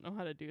that don't know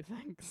how to do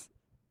things."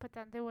 But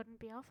then they wouldn't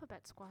be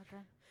Alphabet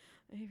Squadron.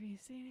 A B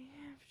C D E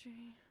F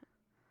G.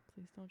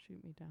 Please don't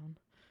shoot me down.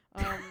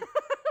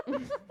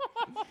 It's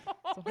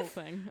a whole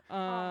thing. Oh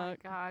my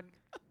god.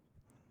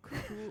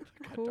 Got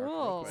dark real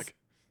Cool. quick.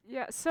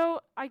 Yeah,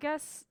 so I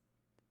guess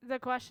the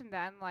question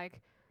then,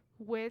 like,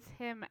 with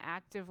him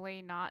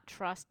actively not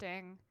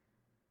trusting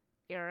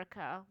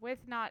Erica, with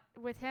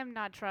him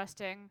not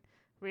trusting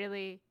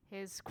really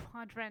his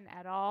squadron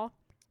at all,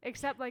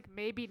 except like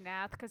maybe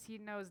Nath, 'cause he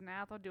knows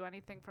Nath will do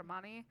anything for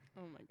money.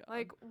 Oh my god.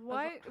 Like,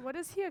 what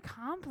does he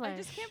accomplish? I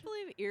just can't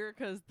believe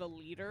Erica's the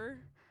leader,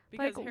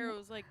 because Like, Hera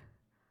was like,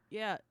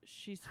 "Yeah,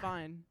 she's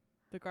fine.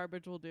 The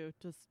garbage will do.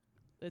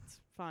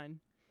 It's fine."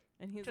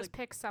 And he's just like,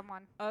 pick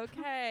someone.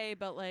 "Okay,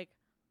 but like,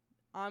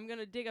 I'm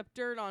gonna dig up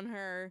dirt on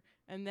her,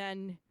 and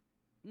then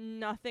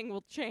nothing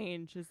will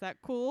change. Is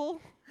that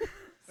cool?"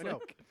 I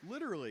know,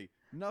 literally,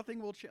 nothing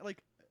will change.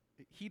 Like,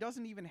 he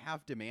doesn't even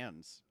have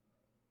demands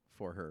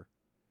for her.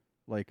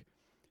 Like,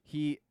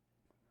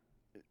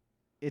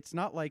 it's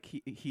not like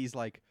he's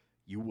like,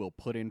 "You will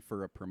put in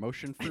for a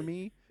promotion for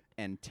me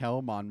and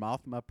tell Mon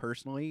Mothma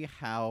personally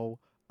how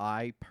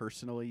I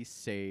personally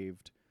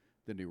saved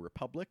the New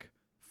Republic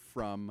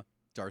from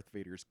Darth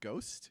Vader's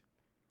ghost."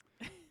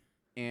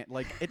 And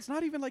like, it's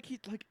not even like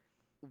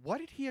what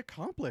did he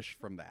accomplish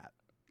from that?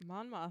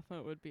 Mon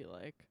Mothma would be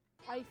like,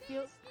 I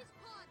feel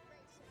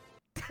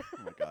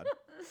Oh my god.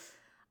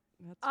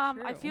 "That's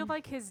I feel true."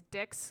 like his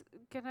dick's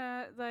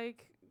gonna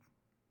like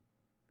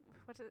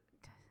what's it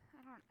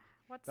I don't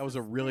what's That was a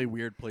this really thing?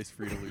 weird place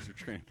for you to lose your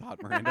train of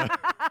thought, Miranda.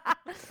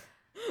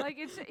 Like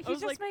he's was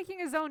just like- making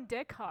his own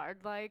dick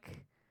hard.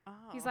 Like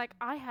he's Oh. like,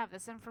 I have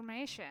this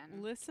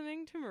information.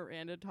 Listening to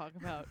Miranda talk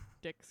about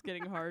dicks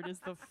getting hard is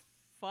the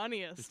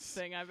funniest It's-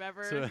 thing I've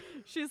ever. so-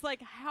 She's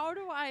like, "How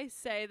do I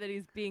say that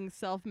he's being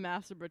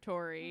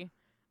self-masturbatory?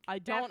 I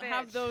That don't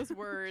have bitch." those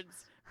words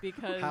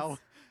because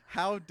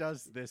How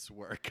does this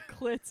work?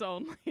 clits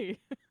only."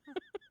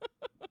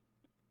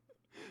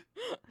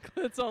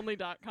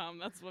 Clitsonly.com.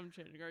 That's what I'm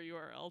changing our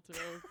URL to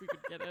if we could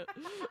get it.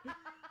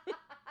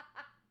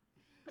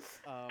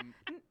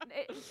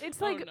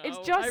 It's Oh like it's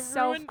no, just I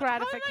self ruined- How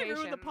did I gratification.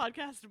 ruin the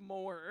podcast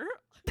more?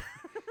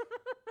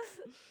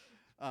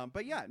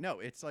 But yeah, no,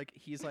 it's like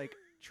he's like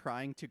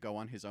trying to go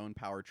on his own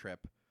power trip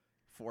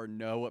for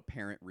no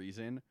apparent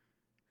reason.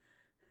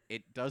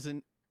 It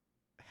doesn't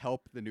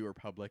help the New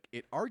Republic.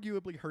 It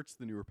arguably hurts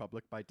the New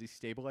Republic by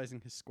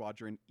destabilizing his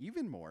squadron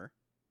even more.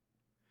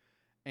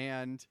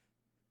 And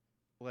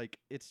like,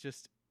 it's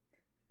just,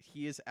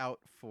 he is out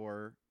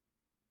for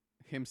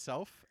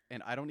himself,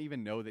 and I don't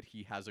even know that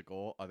he has a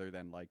goal other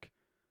than like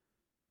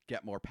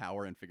get more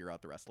power and figure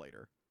out the rest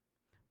later.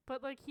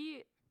 But like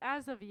he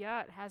as of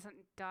yet hasn't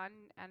done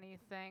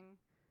anything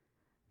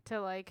to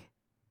like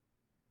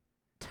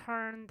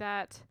turn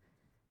that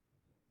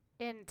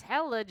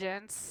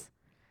intelligence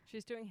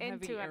She's doing heavy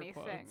into air anything.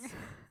 quotes.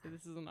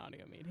 This is an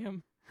audio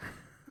medium.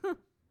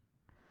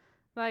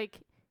 Like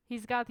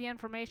he's got the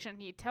information,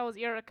 he tells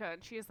Erica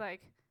and she's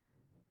like,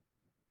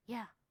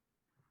 yeah.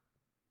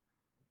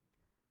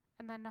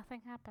 And then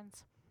nothing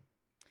happens.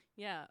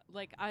 Yeah,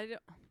 like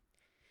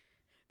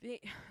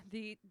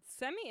the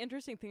semi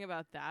interesting thing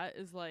about that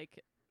is like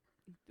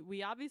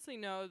we obviously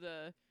know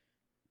the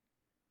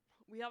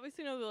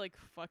like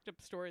fucked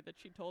up story that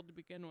she told to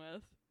begin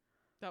with.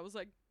 That was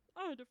like,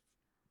 oh,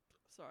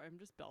 sorry, I'm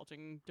just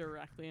belching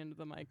directly into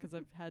the mic 'cause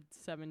I've had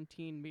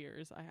 17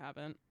 beers. I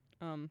haven't.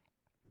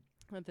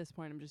 At this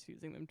point, I'm just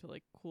using them to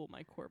like cool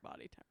my core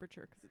body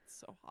temperature 'cause it's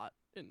so hot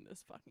in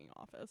this fucking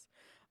office.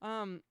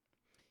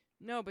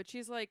 No, but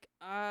she's like,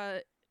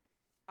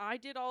 I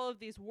did all of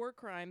these war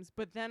crimes,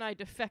 but then I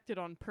defected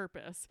on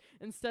purpose.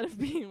 Instead of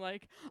being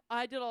like,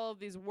 I did all of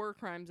these war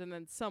crimes and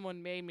then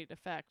someone made me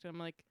defect. I'm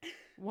like,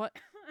 what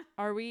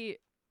are we?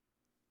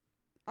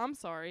 I'm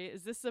sorry.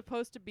 Is this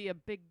supposed to be a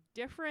big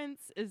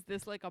difference? Is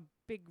this like a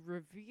big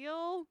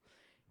reveal?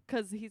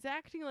 'Cause he's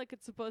acting like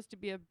it's supposed to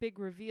be a big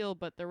reveal,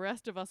 but the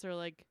rest of us are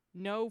like,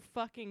 no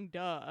fucking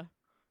duh.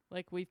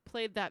 Like, we've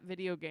played that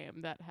video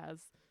game that has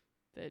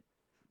the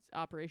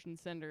Operation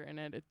Cinder in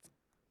it.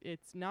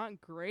 It's not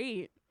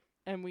great,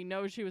 and we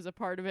know she was a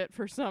part of it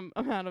for some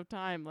amount of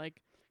time.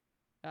 Like,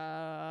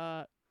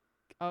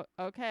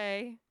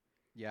 okay.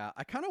 Yeah,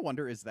 I kind of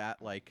wonder, is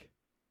that like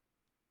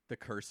the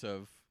curse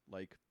of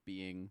like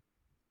being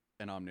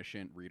an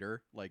omniscient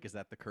reader? Like, is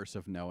that the curse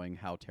of knowing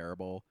how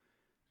terrible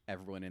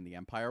everyone in the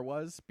Empire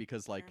was?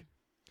 Because like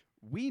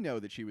we know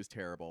that she was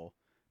terrible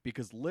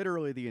because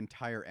literally the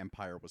entire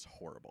Empire was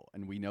horrible,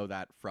 and we know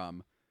that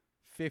from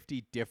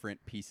 50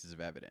 different pieces of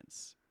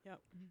evidence. Yep.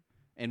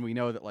 And we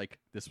know that like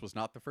this was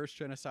not the first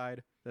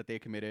genocide that they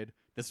committed.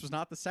 This was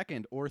not the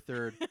second or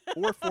third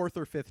or fourth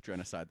or fifth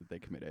genocide that they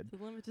committed.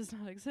 The limit does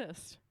not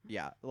exist.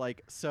 Yeah,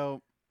 like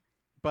so,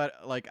 but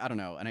like I don't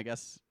know, and I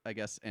guess,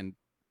 and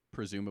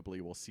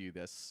presumably we'll see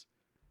this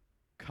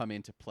come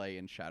into play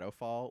in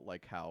Shadowfall,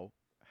 like how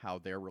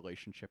their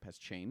relationship has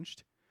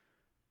changed,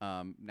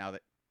 now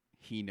that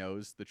he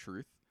knows the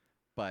truth.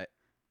 But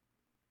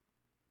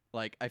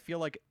like I feel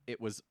like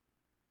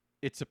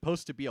it's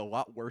supposed to be a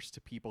lot worse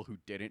to people who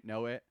didn't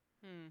know it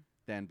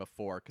than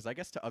before, because I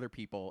guess to other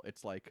people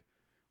it's like,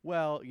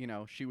 well, you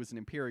know, she was an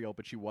Imperial,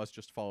 but she was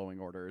just following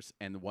orders,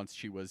 and once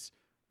she was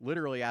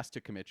literally asked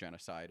to commit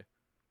genocide,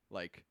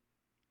 like,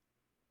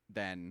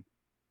 then,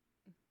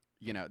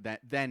 you know,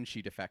 then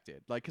she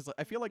defected. Like, because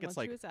I feel like Once it's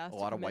like she was asked a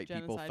to lot of commit white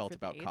people genocide felt for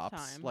the about 8th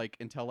cops, time. like,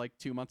 until like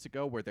 2 months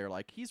ago, where they're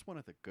like, he's one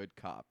of the good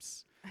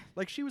cops.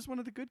 Like, she was one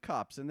of the good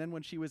cops, and then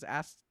when she was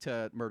asked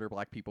to murder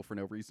black people for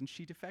no reason,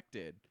 she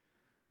defected.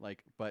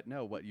 Like, but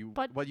no, what you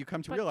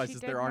come to but realize she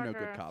is did there are no murder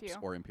good a cops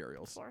few or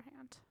Imperials.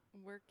 beforehand.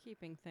 We're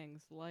keeping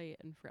things light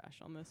and fresh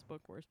on this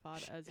Book Wars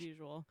pod as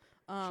usual.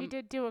 She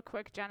did do a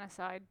quick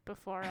genocide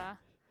before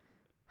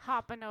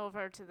hopping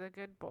over to the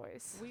good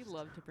boys. We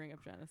love to bring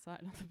up genocide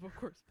on the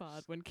Book Wars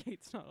pod when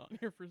Kate's not on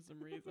here for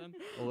some reason.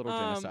 A little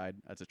genocide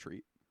as a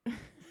treat.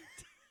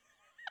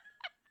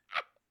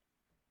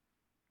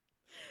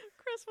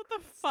 Chris, what the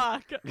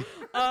fuck?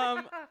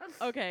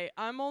 Okay,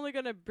 I'm only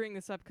going to bring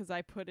this up because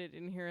I put it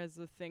in here as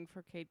a thing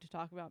for Kate to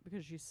talk about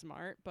because she's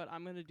smart, but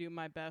I'm going to do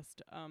my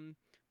best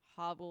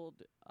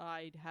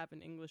hobbled-eyed have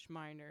an English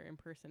minor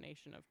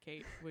impersonation of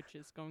Kate, which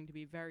is going to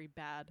be very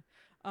bad.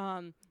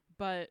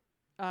 But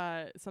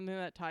something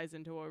that ties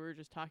into what we were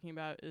just talking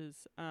about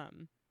is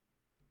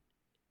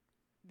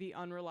the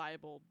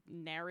unreliable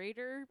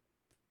narrator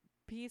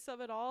piece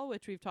of it all,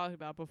 which we've talked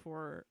about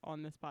before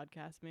on this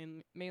podcast,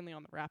 mainly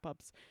on the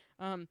wrap-ups.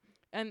 And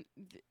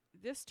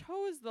this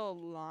toes the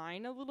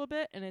line a little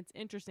bit, and it's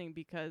interesting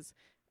because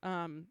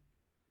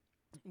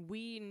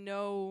we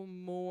know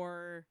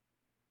more.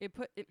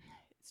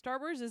 Star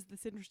Wars is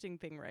this interesting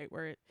thing, right,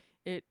 where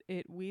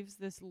it weaves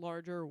this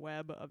larger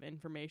web of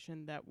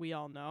information that we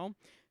all know.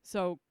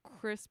 So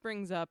Chris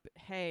brings up,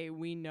 hey,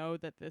 we know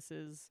that this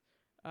is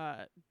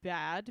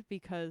bad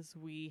because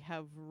we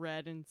have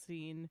read and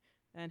seen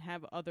and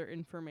have other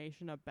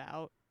information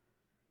about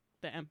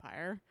the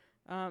Empire,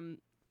 and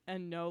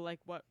know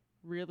like what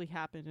really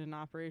happened in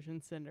Operation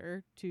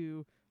Cinder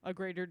to a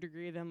greater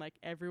degree than like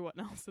everyone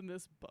else in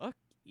this book,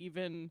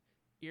 even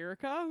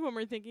Irika, when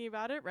we're thinking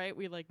about it, right?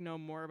 We like know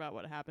more about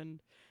what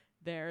happened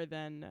there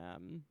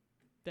than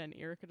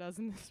Irika does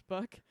in this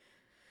book.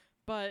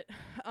 But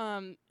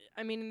I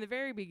mean, in the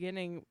very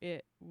beginning,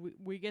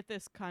 we get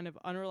this kind of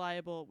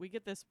unreliable, we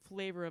get this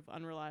flavor of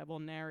unreliable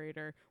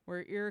narrator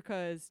where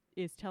Irika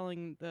is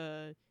telling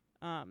the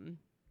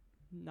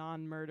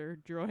non-murder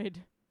droid,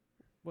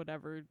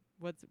 whatever,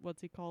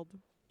 what's he called?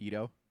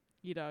 Ito.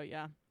 Ito,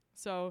 yeah.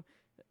 So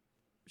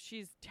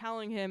she's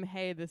telling him,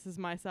 hey, this is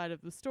my side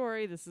of the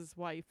story. This is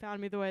why you found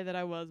me the way that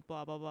I was,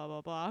 blah, blah, blah,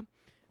 blah, blah.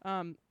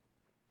 And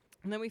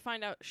then we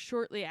find out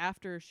shortly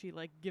after she,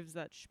 like, gives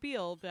that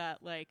spiel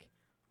that, like,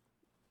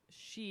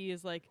 she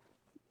is like,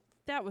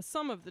 that was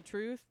some of the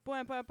truth,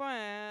 blah, blah,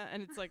 blah.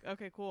 And it's like,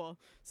 okay, cool.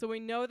 So we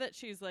know that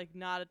she's, like,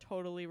 not a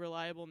totally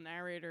reliable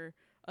narrator,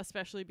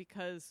 especially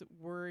because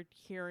we're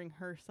hearing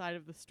her side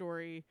of the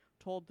story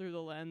told through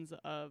the lens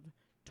of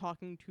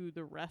talking to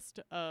the rest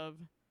of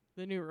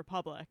the New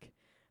Republic.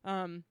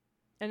 And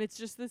it's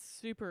just this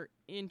super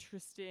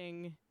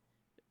interesting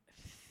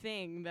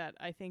thing that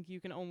I think you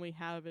can only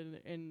have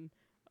in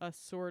a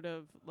sort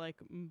of like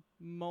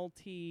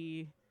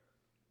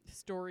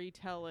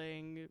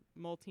multi-storytelling,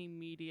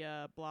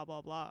 multimedia, blah,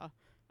 blah, blah,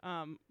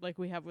 like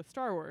we have with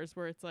Star Wars,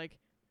 where it's like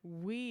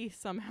we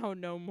somehow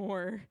know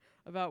more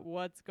about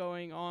what's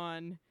going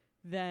on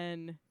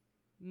than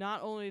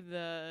not only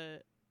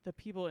the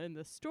people in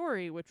the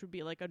story, which would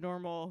be like a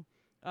normal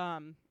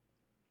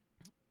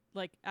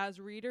like as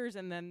readers,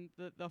 and then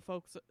the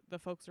folks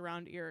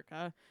around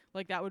Irika,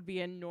 like that would be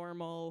a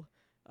normal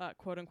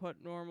quote unquote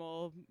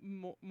normal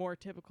more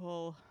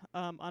typical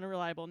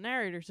unreliable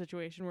narrator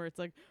situation where it's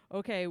like,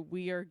 okay,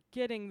 we are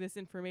getting this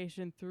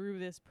information through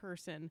this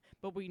person,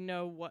 but we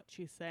know what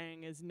she's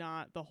saying is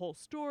not the whole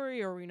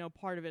story, or we know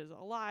part of it is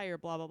a lie, or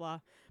blah blah blah.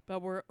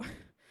 But we're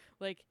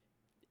like,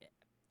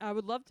 I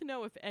would love to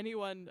know if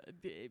anyone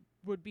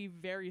would be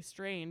very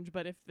strange,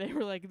 but if they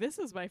were like, this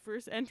is my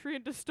first entry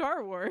into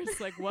Star Wars,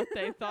 like what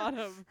they thought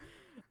of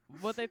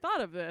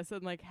this,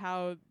 and like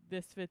how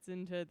this fits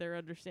into their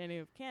understanding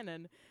of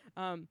canon.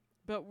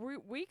 But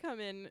we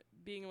come in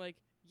being like,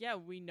 yeah,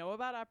 we know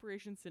about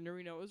Operation Cinder.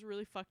 We know it was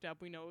really fucked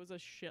up. We know it was a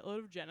shitload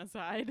of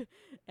genocide.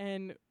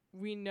 And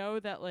we know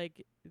that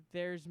like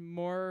there's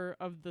more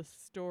of the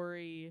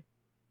story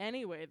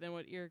anyway than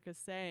what Erica's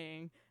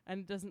saying,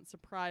 and it doesn't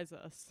surprise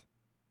us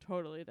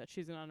totally that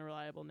she's an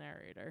unreliable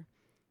narrator.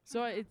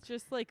 So it's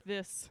just like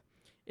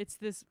it's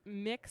this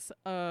mix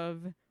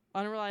of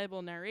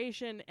unreliable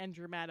narration and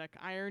dramatic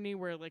irony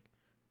where like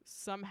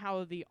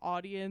somehow the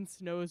audience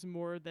knows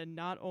more than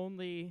not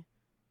only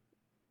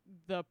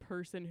the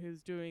person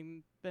who's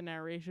doing the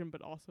narration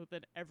but also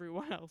than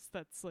everyone else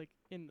that's like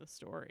in the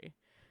story.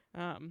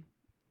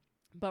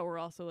 But we're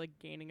also like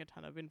gaining a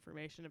ton of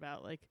information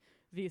about like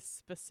these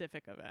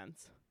specific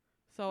events.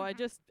 So I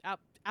just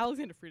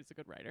Alexander Freed is a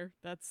good writer.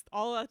 That's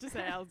all I have to say.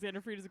 Alexander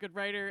Freed is a good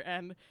writer,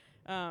 and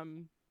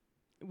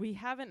we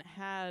haven't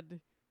had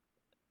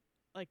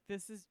like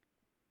this is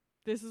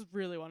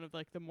really one of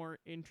like the more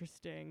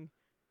interesting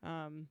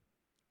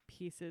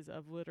pieces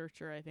of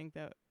literature I think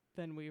that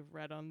than we've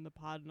read on the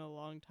pod in a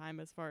long time,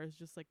 as far as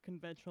just like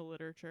conventional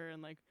literature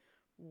and like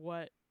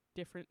what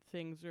different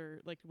things are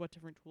like, what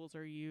different tools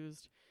are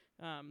used,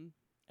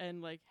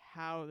 and like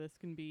how this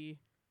can be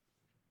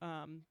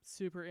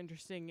super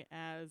interesting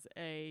as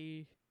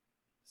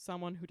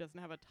someone who doesn't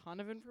have a ton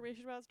of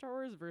information about Star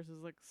Wars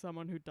versus like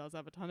someone who does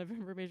have a ton of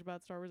information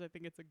about Star Wars. I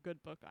think it's a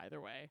good book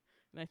either way,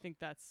 and I think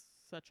that's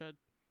such a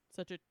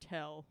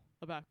tell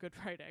about good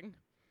writing.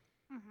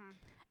 Mm-hmm.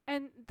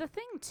 And the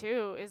thing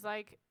too is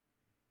like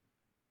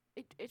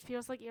it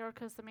feels like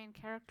Erica's the main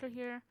character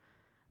here,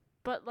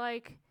 but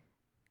like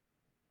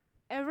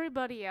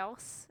everybody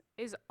else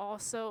is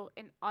also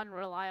an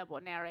unreliable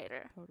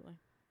narrator. Totally.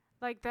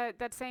 Like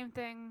that same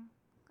thing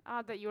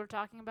that you were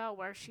talking about,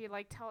 where she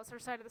like tells her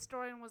side of the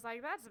story and was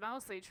like, "That's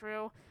mostly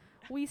true."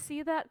 We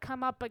see that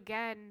come up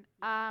again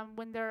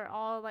when they're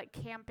all like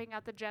camping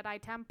at the Jedi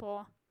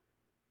Temple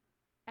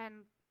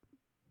and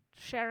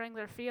sharing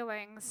their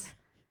feelings,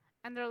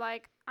 and they're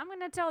like, "I'm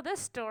gonna tell this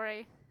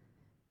story."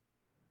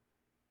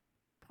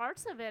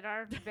 Parts of it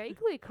are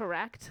vaguely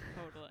correct.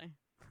 Totally.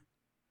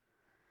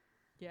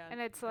 Yeah.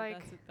 And it's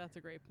like that's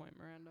a great point,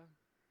 Miranda.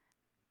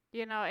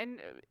 You know, and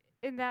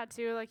in that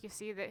too, like you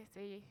see that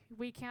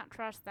we can't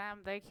trust them,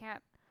 they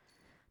can't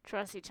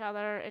trust each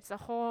other. It's a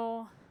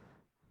whole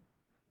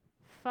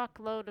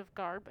fuckload of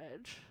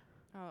garbage.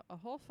 A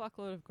whole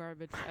fuckload of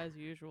garbage as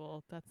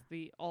usual. That's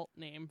the alt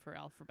name for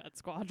Alphabet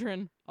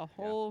Squadron. A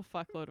whole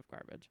fuckload of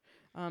garbage.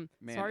 Man,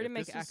 sorry to if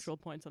make this is actual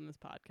points on this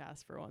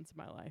podcast for once in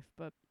my life,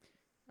 but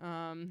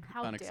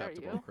How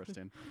unacceptable, dare you?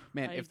 Kristen.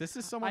 Man, I- if this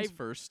is someone's I-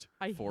 first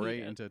I foray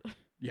hate it. into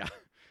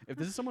if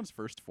this is someone's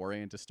first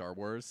foray into Star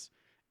Wars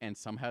and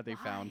somehow they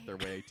found Why? their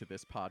way to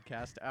this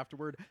podcast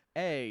afterward,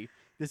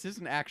 this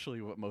isn't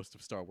actually what most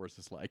of Star Wars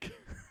is like.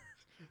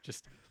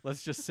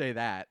 Let's just say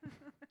that.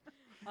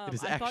 It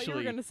is I thought you were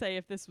actually- going to say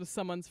if this was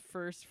someone's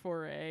first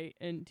foray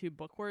into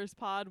Book Wars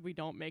Pod, we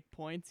don't make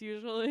points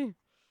usually.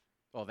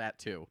 Well, that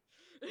too.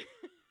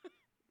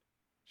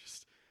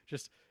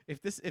 just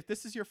if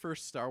this is your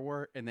first Star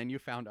Wars and then you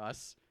found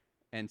us,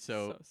 and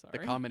so the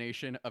sorry.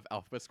 combination of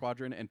Alphabet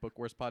Squadron and Book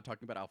Wars Pod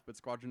talking about Alphabet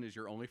Squadron is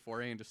your only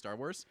foray into Star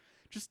Wars,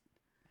 just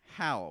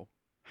how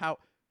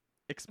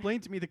explain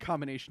to me the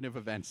combination of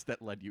events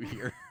that led you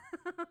here.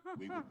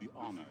 We would be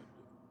honored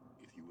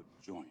if you would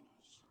join us.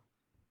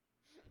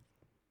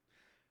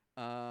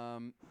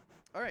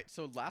 All right,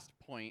 so last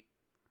point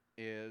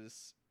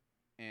is,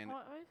 and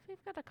Well,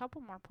 we've got a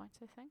couple more points,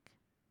 I think.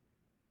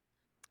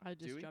 I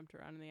Do just we? jumped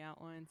around in the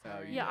outline. Oh,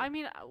 Sorry. you Yeah, did. I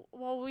mean,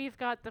 well, we've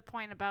got the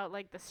point about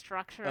like the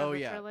structure Oh, of the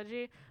yeah.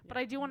 trilogy, but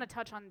I do want to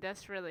touch on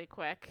this really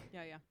quick.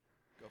 Yeah.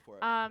 go for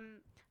it.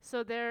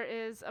 So there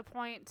is a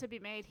point to be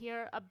made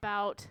here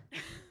about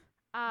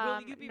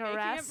Will you be making it,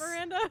 Nares.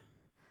 Miranda?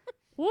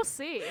 We'll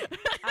see.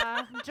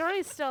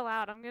 Jury's still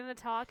out. I'm gonna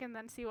talk and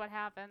then see what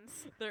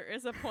happens. There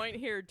is a point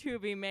here to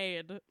be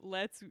made.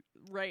 Let's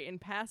write in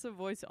passive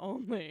voice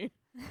only.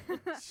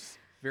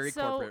 Very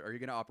so- corporate. Are you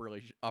going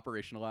to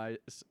operationalize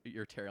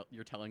your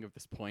telling of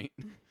this point?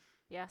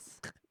 Yes,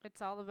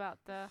 it's all about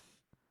the.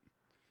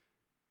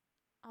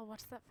 Oh,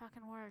 what's that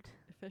fucking word?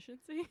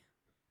 Efficiency?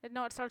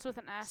 No, it starts with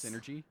an S.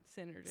 Synergy?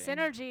 Synergy.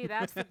 Synergy,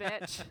 that's the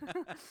bitch.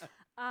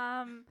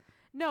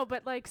 No,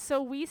 but like,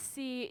 so we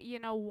see,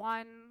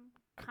 one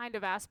kind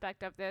of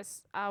aspect of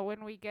this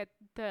when we get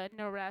the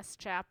Nares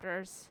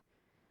chapters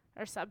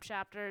or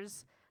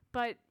sub-chapters,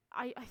 but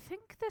I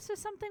think this is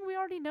something we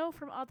already know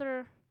from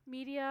other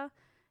media.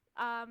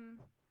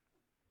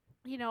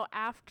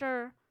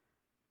 After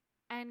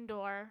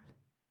Endor,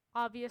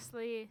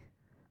 obviously,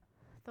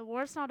 the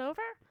war's not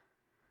over,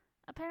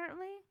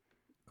 apparently.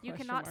 You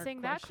Question cannot mark,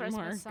 sing that question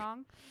Christmas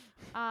mark.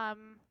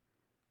 song.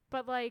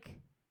 But like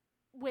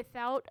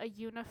without a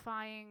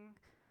unifying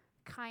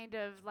kind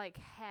of like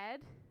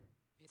head,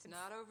 It's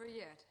not over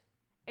yet.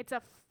 it's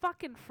a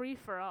fucking free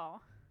for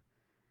all.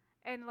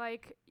 And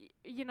like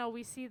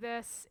we see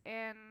this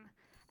in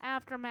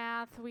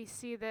Aftermath, we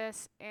see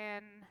this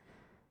in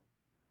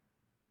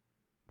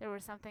there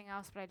was something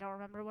else, but I don't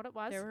remember what it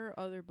was. There were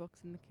other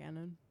books in the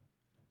canon.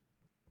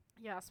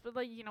 Yes, but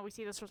like we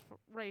see this with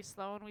Ray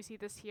Sloan, we see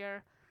this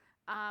here.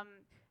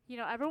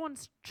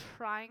 Everyone's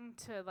trying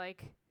to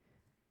like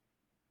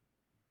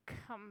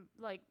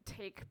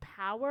take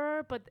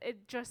power, but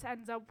it just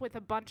ends up with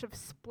a bunch of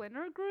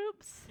splinter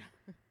groups.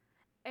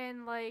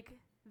 And like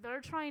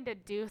they're trying to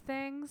do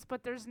things,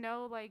 but there's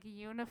no like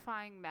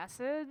unifying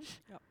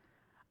message. Yep.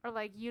 Or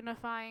like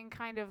unifying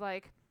kind of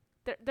like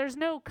there's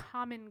no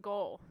common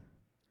goal.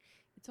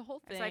 It's a whole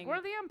thing. It's like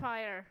we're the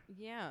Empire.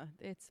 Yeah,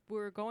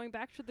 we're going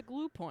back to the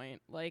glue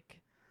point. Like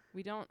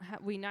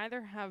we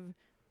neither have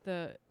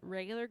the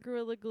regular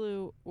Gorilla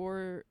Glue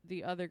or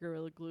the other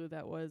Gorilla Glue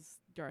that was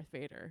Darth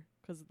Vader,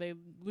 because they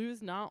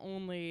lose not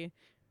only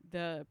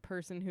the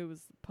person who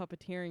was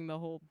puppeteering the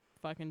whole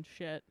fucking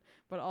shit,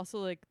 but also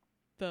like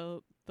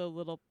the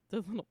little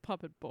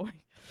puppet boy,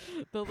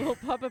 the little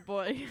puppet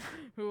boy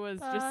who was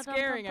just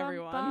scaring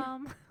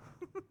everyone.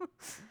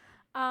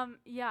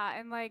 Yeah,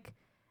 and like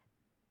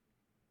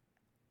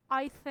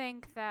I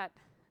think that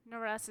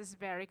Nares is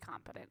very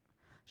competent.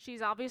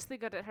 She's obviously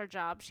good at her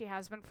job. She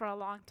has been for a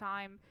long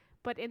time.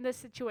 But in this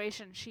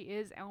situation, she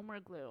is Elmer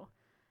Glue.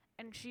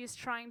 And she's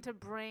trying to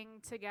bring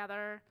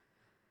together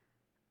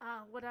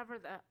whatever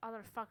the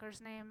other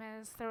fucker's name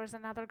is. There was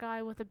another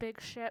guy with a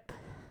big ship.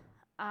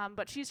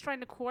 But she's trying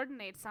to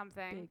coordinate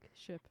something. Big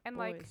ship and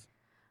boys. like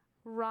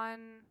run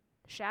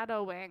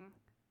Shadow Wing.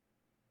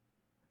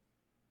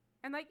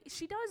 And like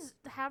she does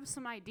have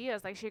some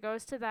ideas. Like she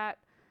goes to that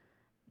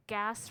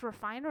gas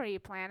refinery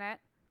planet,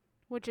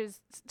 which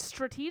is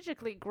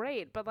strategically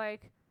great, but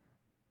like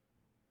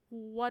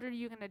what are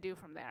you going to do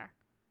from there?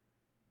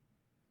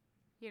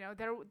 You know,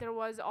 there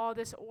was all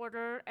this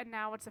order and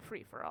now it's a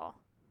free for all.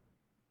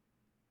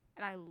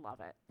 And I love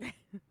it.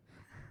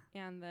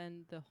 And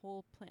then the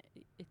whole plan,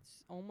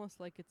 it's almost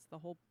like it's the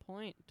whole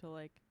point to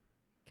like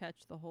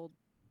catch the whole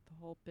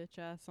bitch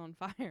ass on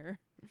fire.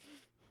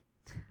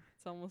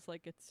 It's almost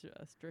like it's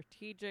a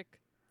strategic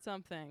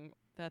something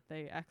that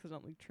they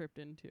accidentally tripped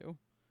into,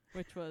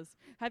 which was,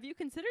 have you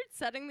considered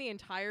setting the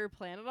entire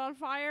planet on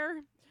fire?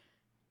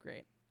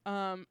 Great.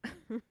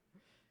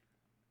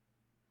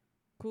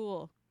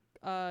 Cool.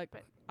 I'm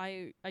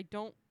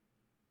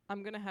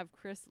going to have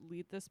Chris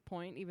lead this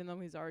point, even though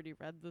he's already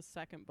read the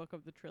second book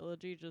of the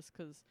trilogy, just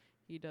 'cause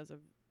he does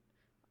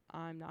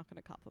I'm not going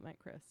to compliment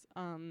Chris.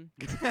 One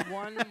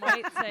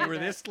might say You were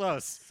this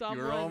close. You were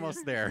someone-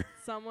 almost there.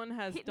 someone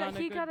has He- done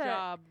he a good got a-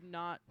 job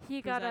not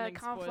He got a presenting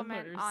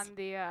compliment spoilers, on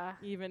the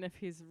even if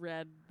he's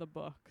read the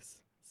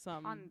books.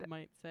 Some on the-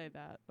 might say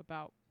that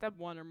about The-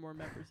 one or more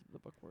members of the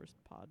Book Wars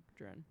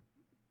Podron.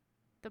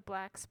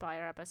 Black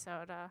Spire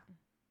episode.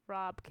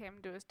 Rob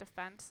came to his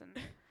defense and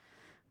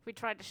we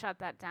tried to shut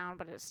that down,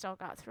 but it still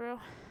got through.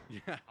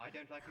 Yeah. I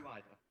don't like you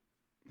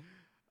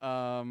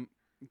either.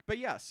 But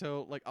yeah,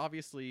 so like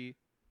obviously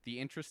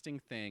the interesting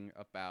thing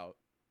about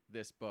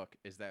this book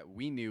is that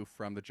we knew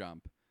from the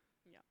jump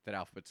that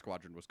Alphabet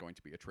Squadron was going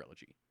to be a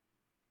trilogy.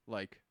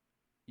 Like,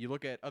 you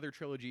look at other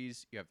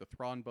trilogies, you have the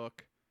Thrawn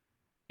book,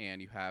 and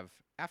you have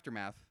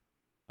Aftermath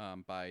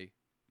by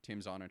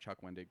Tim Zahn and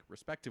Chuck Wendig,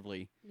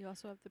 respectively. You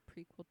also have the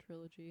prequel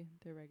trilogy,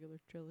 the regular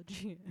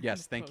trilogy.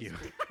 Yes, and thank you.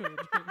 post-prequel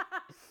trilogy.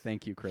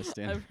 Thank you,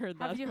 Kristen. I've heard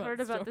that. Have you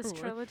heard about this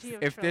Star Wars. trilogy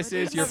of If this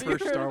is trilogies? your Have you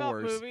first heard Star about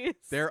Wars, movies?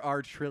 There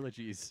are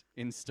trilogies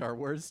in Star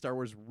Wars. Star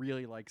Wars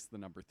really likes the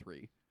number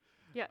 3.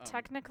 Yeah,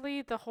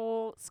 technically the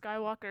whole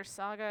Skywalker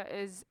saga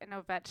is an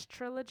Ovech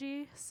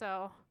trilogy,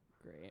 so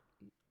Great.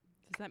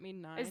 Does that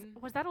mean 9?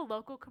 was that a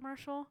local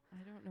commercial?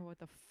 I don't know what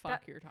the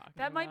fuck you're talking about.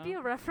 That might be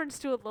a reference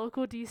to a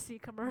local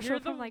DC commercial You're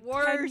the from like 10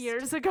 worst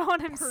years ago,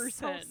 and I'm so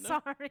person.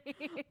 sorry.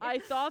 I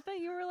thought that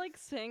you were like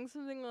saying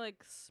something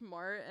like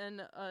smart and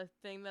a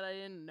thing that I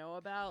didn't know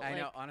about. I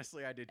like, know,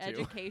 honestly, I did too.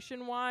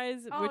 education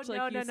wise, Oh, which like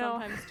no, you no, no.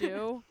 sometimes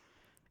do.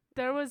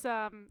 There was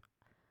I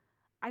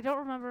don't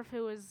remember if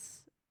it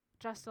was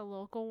just a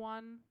local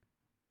one.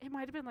 It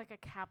might have been like a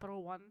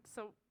Capital One,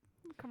 so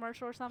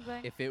commercial or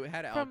something. If it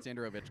had From-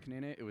 Alexander Ovechkin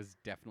in it, it was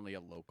definitely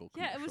a local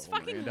commercial. Yeah, it was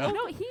fucking Miranda. local.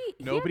 no, he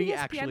Nobody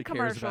had ESPN actually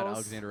cares about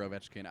commercials. Alexander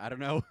Ovechkin. I don't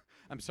know.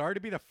 I'm sorry to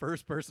be the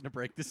first person to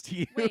break this to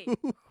you. Wait,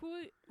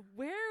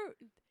 where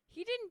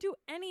he didn't do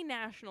any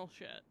national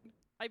shit.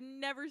 I've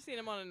never seen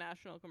him on a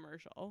national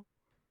commercial.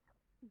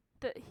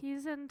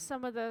 He's in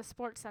some of the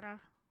Sports Center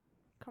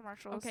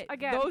commercials. Okay,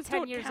 Again, those 10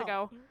 don't years count.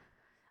 ago.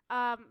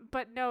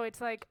 But no,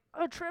 it's like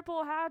a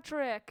triple hat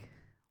trick.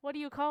 What do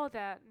you call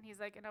that? And he's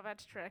like an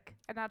Ovech trick,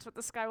 and that's what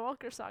the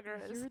Skywalker saga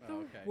is. You're the Oh,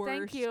 okay.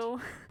 worst Thank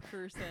you.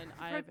 person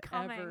I for have ever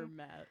coming.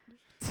 met.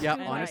 Yeah,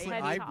 to my honestly,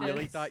 TED I Talks.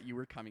 really thought you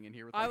were coming in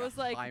here with I like was a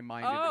like,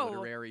 high-minded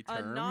literary a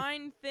term.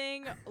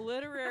 9-thing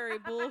literary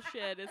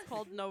bullshit. It's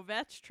called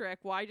Novech trick.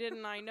 Why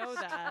didn't I know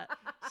that?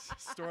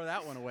 Store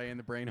that one away in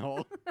the brain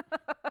hole.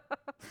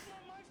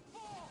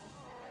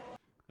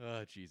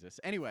 Oh, Jesus.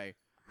 Anyway,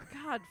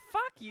 God,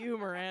 fuck you,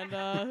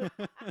 Miranda.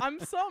 I'm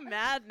so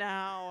mad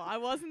now. I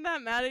wasn't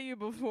that mad at you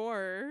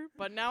before,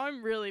 but now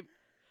I'm really.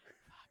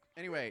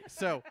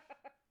 so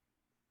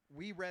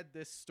we read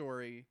this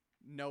story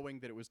knowing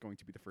that it was going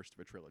to be the first of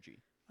a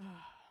trilogy.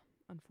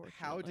 Unfortunately.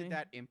 How did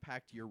that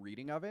impact your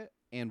reading of it,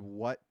 and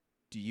what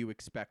do you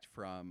expect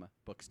from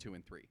books 2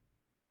 and 3?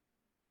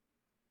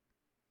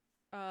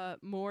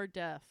 More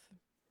death.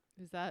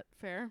 Is that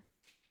fair?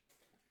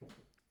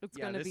 It's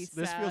yeah, gonna this be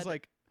this sad feels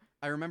like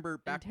I remember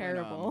and back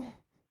terrible.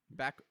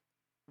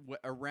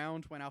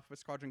 around when Alphabet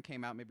Squadron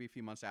came out, maybe a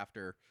few months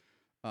after.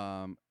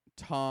 Tom,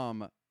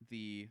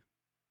 the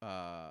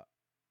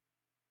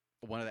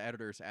one of the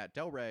editors at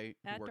Del Rey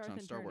who At works Darth on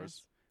and Star Turnus.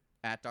 Wars,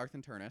 at Darth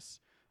and Turnus,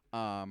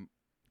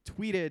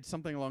 tweeted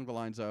something along the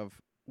lines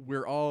of,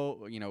 "We're all,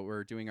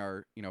 we're doing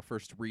our,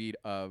 first read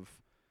of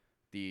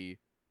the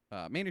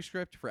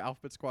manuscript for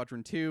Alphabet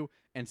Squadron 2,"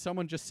 and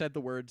someone just said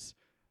the words,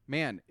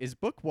 "Man, is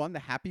book 1 the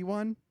happy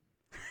one?"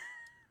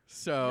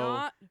 So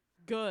Not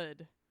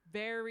good.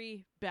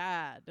 Very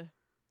bad.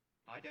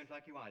 I don't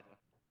like you either.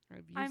 I've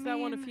used I that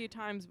one a mean- few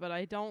times, but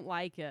I don't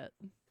like it.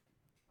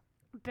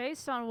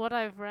 Based on what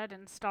I've read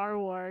in Star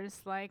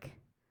Wars, like,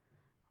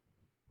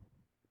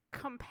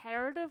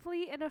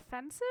 comparatively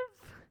inoffensive.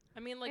 I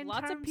mean, like, In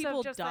lots of terms of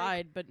people just, like-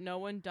 died, but no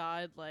one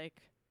died,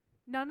 like,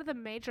 None of the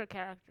major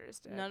characters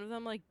did. none of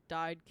them, like,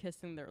 died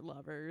kissing their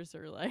lovers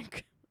or,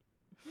 like,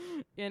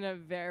 in a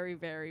very,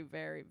 very,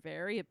 very,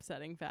 very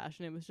upsetting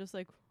fashion. It was just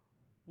like,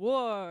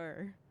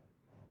 war.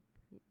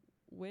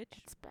 Which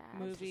It's bad. it's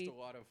movie? just a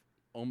lot of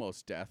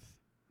almost death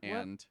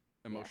and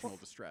emotional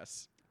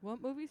distress. What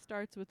movie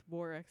starts with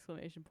war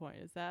exclamation point?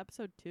 Is that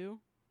episode 2?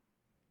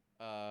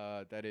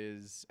 That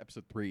is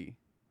episode 3.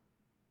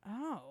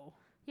 Oh,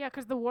 Yeah,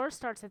 'cause the war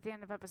starts at the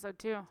end of episode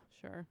 2,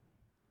 sure.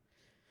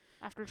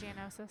 after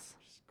Geonosis.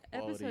 Just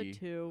Episode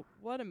 2.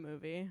 What a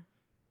movie.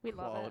 We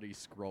love it. quality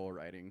scroll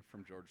writing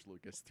from George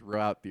Lucas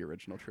throughout the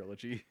original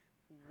trilogy,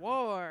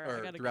 War. I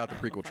or gotta throughout the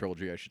get that on prequel fuck-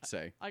 trilogy, I should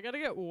say. I gotta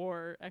get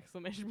war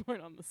exclamation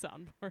point on the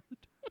soundboard.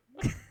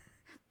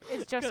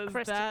 It's just 'Cause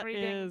Kristen that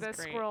reading is the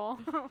great. scroll.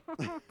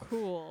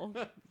 Cool.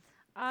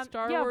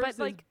 Star yeah, Wars but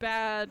like is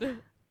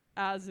bad,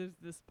 as is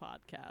this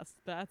podcast.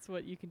 That's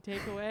what you can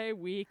take away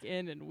week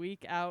in and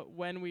week out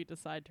when we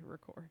decide to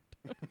record.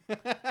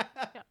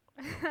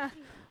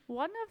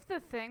 one of the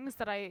things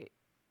that I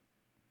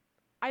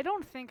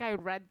don't think I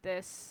read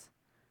this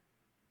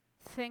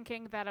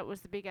thinking that it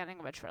was the beginning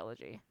of a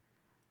trilogy.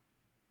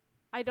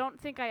 I don't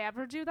think I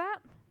ever do that.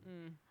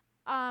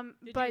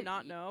 Did but you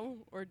not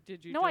know, or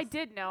did you? No, I just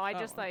did know. I Oh,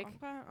 just like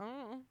okay, I don't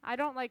know. I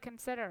don't like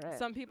consider it.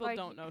 Some people like,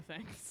 don't know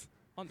things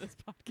on this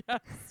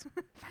podcast.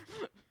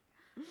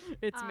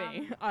 It's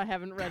me. Um, I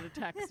haven't read a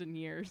text in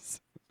years.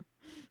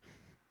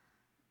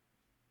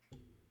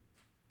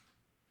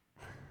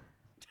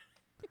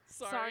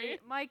 Sorry.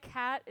 My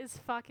cat is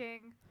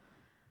fucking.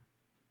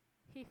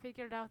 He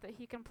figured out that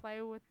he can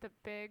play with the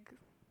big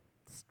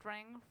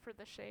string for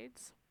the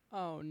shades.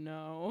 Oh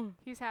no.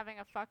 He's having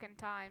a fucking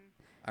time.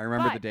 I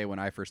remember the But- day when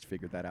I first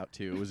figured that out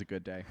too. It was a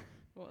good day.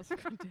 Well, it's a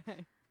good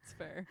day. It's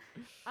fair.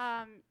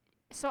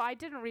 So I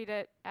didn't read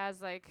it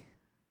as like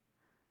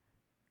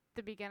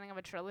the beginning of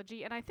a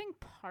trilogy, and I think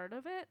part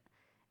of it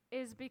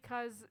is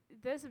because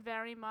this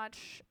very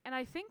much, and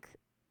I think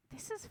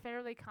this is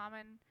fairly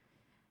common,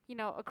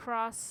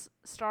 across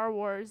Star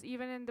Wars,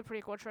 even in the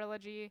prequel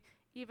trilogy,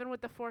 even with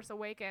The Force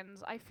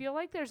Awakens. I feel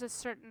like there's a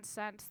certain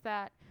sense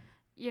that,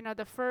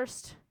 the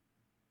first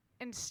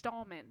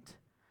installment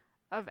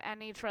of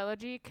any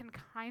trilogy can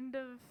kind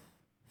of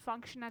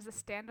function as a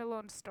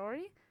standalone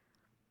story.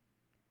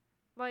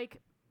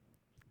 Like,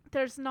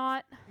 there's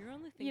not You're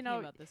only thinking know-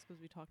 about this 'cause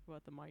we talked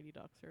about the Mighty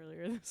Ducks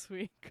earlier this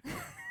week.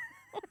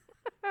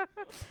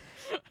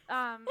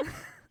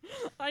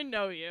 I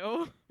know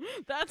you.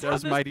 That's how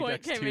Does this Mighty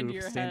point Ducks came into 2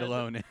 your stand head.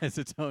 alone as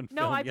its own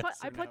no, film? I yes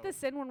put or no?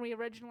 this in when we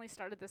originally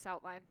started this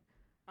outline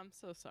I'm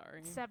so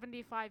sorry.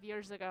 75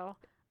 years ago.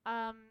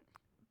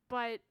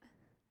 But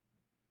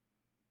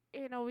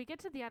we get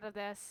to the end of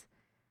this,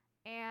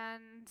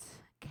 and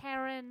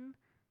Karen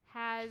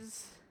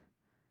has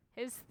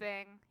his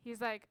thing.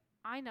 He's like,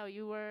 I know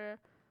you were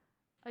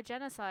a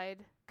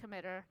genocide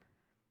committer.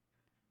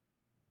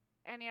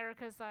 And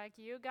Erica's like,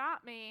 you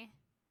got me.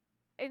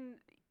 And,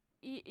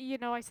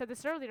 I said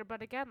this earlier,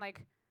 but again,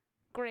 like,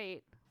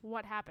 great.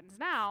 What happens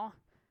now?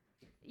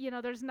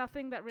 There's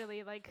nothing that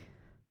really, like,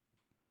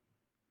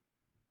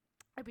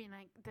 I mean,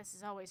 like, this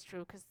is always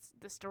true 'cause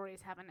the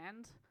stories have an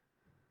end.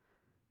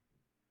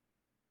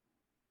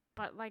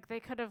 But, like, they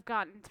could have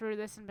gotten through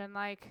this and been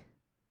like,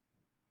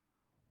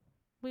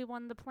 we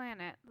won the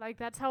planet. Like,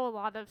 that's how a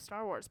lot of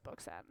Star Wars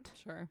books end.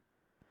 Sure.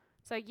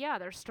 It's like, yeah,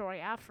 there's story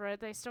after it.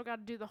 They still got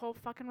to do the whole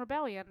fucking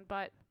rebellion,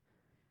 but,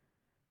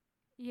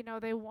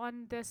 they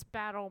won this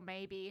battle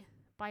maybe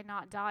by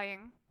not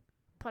dying.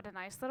 Put a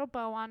nice little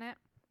bow on it.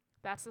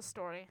 That's the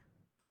story.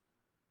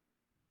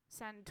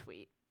 Send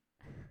tweet.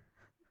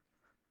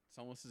 It's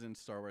almost as in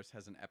Star Wars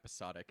has an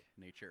episodic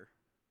nature.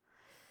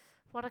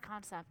 What a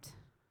concept.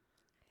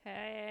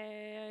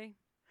 Hey.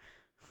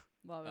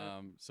 Love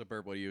it. So,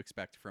 Bert, what do you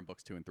expect from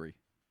books 2 and 3?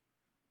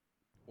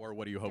 Or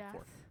what do you hope for?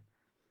 Death.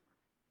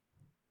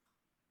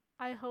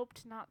 I hope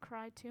to not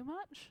cry too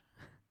much.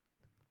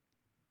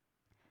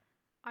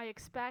 I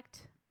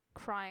expect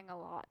crying a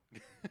lot.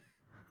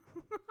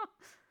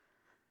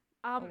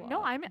 No,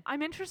 lot.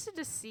 I'm interested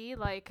to see,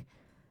 like,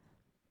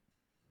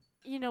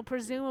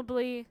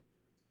 presumably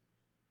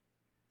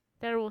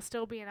there will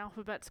still be an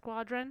Alphabet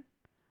Squadron.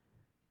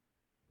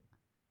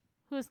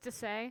 Who's to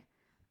say?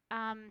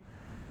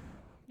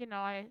 You know,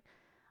 I'm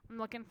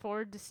looking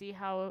forward to see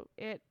how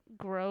it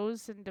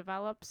grows and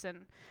develops,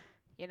 and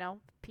you know,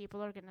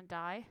 people are gonna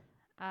die.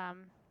 I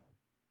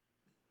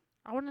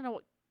want to know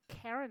what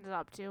Karen's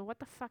up to. What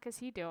the fuck is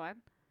he doing?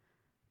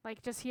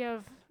 Like, does he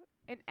have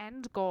an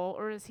end goal,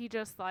 or is he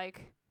just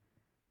like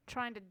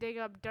trying to dig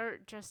up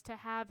dirt just to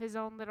have his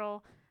own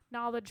little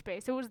knowledge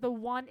base? It was the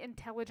one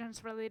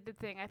intelligence related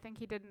thing I think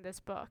he did in this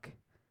book.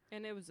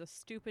 And it was a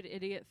stupid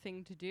idiot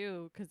thing to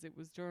do because it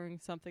was during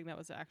something that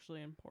was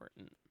actually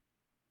important.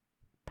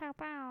 Pow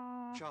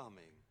pow.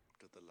 Charming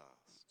to the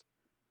last.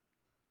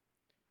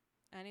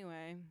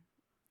 Anyway,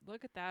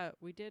 look at that.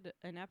 We did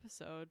an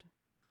episode.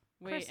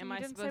 Wait, Kristen, am you I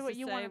didn't supposed say what to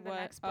you say wanted what? the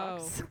next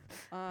books.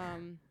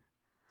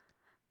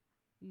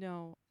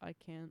 No, I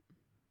can't.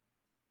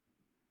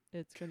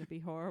 It's gonna be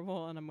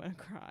horrible, and I'm gonna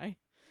cry.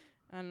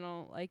 I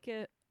don't like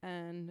it,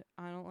 and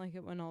I don't like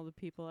it when all the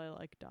people I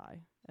like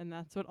die, and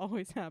that's what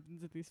always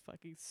happens with these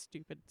fucking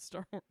stupid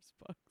Star Wars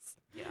books.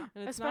 Yeah,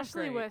 And it's not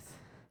especially great. with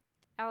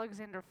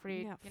Alexander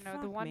Freed. Yeah, You know,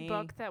 the fuck one me.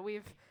 book that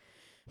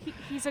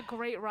he's a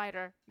great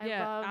writer. I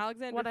love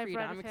Alexander what I've Freed.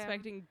 read I'm of him.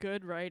 expecting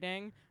good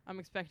writing. I'm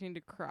expecting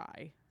to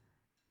cry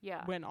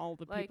Yeah. when all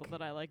the people like-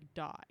 that I like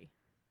die.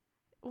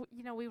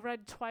 You know, we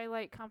read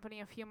Twilight Company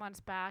a few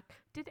months back.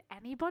 Did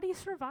anybody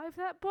survive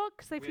that book?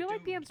 'Cause I We're feel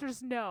like the doomed. answer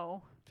is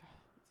no.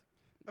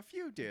 A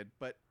few did,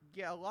 but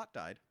yeah, a lot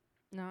died.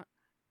 Not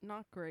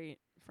great,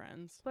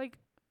 friends. Like,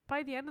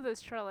 by the end of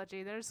this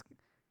trilogy,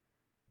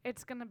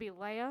 it's gonna be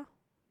Leia.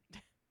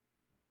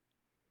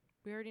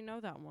 We already know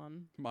that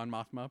one. Mon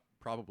Mothma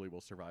probably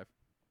will survive.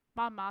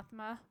 Mon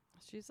Mothma,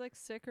 She's like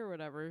sick or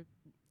whatever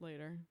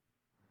later.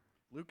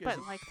 Luke but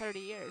isn't. in like 30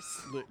 years.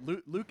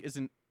 Luke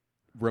isn't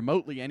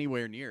remotely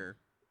anywhere near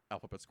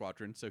Alphabet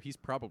Squadron, so he's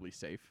probably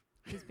safe.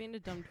 He's being a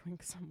dumb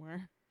twink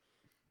somewhere.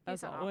 He's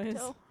As an always.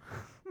 Octo.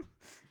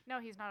 No,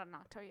 he's not an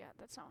Octo yet.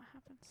 That's not what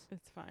happens.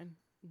 It's fine.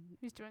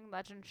 He's doing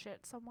legend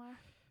shit somewhere.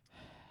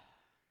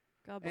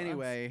 God bless.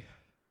 Anyway,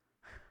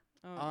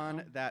 Oh, on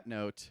no. that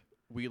note,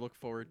 we look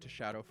forward to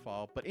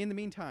Shadowfall. But in the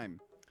meantime,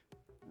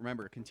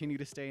 remember, continue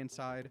to stay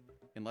inside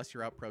unless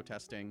you're out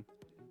protesting,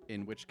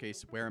 in which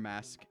case wear a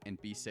mask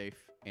and be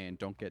safe and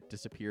don't get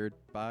disappeared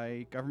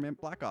by government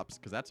black ops,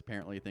 because that's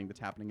apparently a thing that's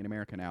happening in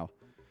America now.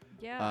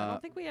 Yeah, I uh,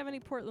 don't think we have any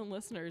Portland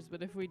listeners,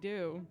 but if we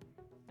do,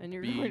 and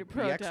you're going Be to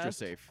protest, extra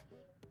safe.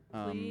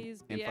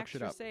 please and be fuck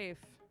shit extra up. safe.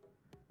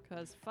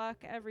 'Cause fuck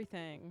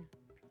everything.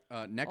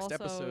 Next Also,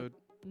 episode.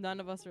 None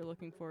of us are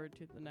looking forward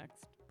to the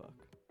next book.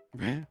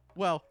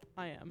 Well,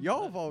 I am.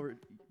 y'all but-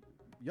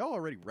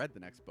 already read the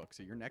next book,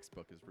 so your next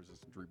book is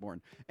Resistance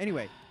Reborn.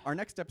 Anyway, our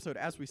next episode,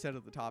 as we said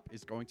at the top,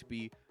 is going to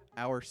be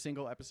our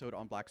single episode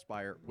on Black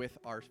Spire with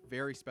our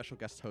very special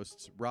guest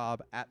hosts,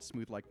 Rob at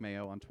Smooth Like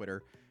Mayo on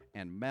Twitter,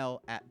 and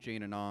Mel at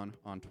Jane Anon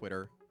on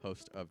Twitter,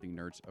 host of the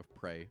Nerds of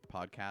Prey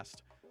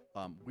podcast.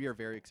 We are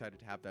very excited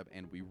to have them,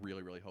 and we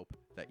really, really hope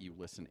that you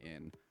listen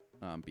in,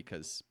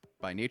 because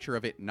by nature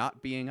of it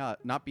not being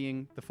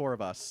the four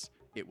of us,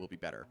 it will be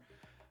better.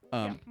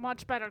 Yeah,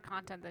 much better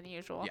content than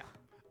usual. Yeah.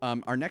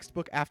 Our next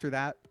book after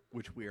that,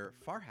 which we're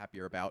far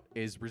happier about,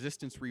 is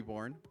Resistance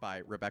Reborn by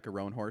Rebecca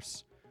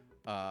Roanhorse.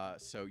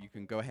 So you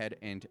can go ahead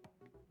and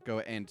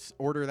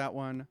order that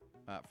one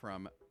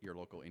from your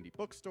local indie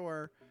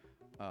bookstore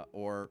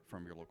or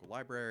from your local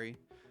library.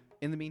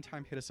 In the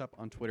meantime, hit us up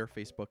on Twitter,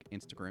 Facebook,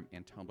 Instagram,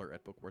 and Tumblr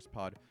at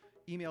BookWarsPod.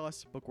 Email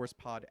us,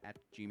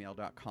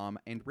 bookwarspod@gmail.com,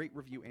 and rate,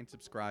 review, and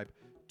subscribe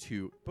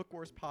to Book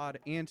Wars Pod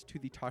and to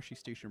the Tashi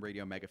Station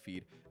Radio mega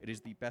feed. It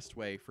is the best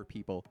way for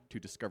people to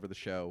discover the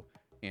show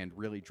and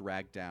really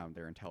drag down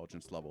their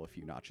intelligence level a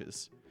few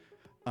notches.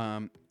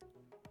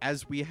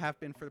 As we have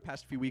been for the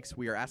past few weeks,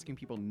 we are asking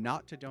people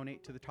not to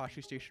donate to the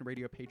Tashi Station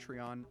Radio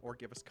Patreon or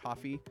give us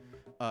coffee.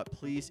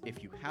 Please,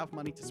 if you have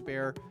money to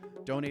spare,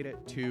 donate it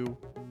to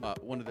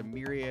one of the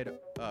myriad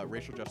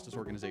racial justice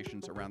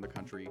organizations around the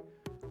country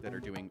that are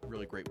doing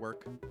really great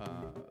work,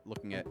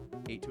 looking at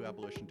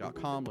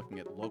 82abolition.com, looking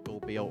at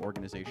local bail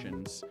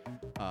organizations,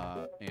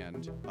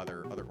 and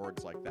other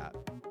orgs like that.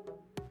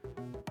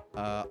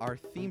 Our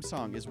theme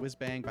song is Whiz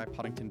Bang by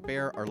Poddington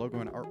Bear. Our logo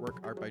and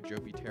artwork are by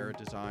Joby Terra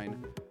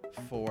Design.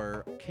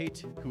 For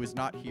Kate, who is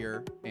not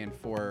here, and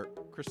for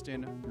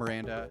Kristen,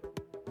 Miranda,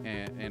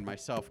 and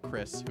myself,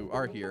 Chris, who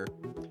are here,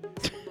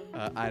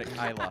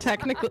 I lost.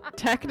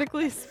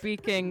 Technically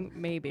speaking,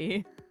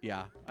 maybe.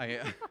 Yeah, I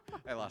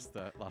lost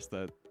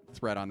the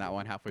thread on that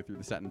one halfway through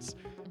the sentence.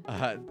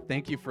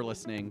 Thank you for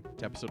listening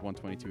to episode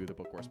 122 of the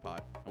Book Wars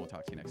Pod, and we'll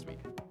talk to you next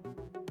week.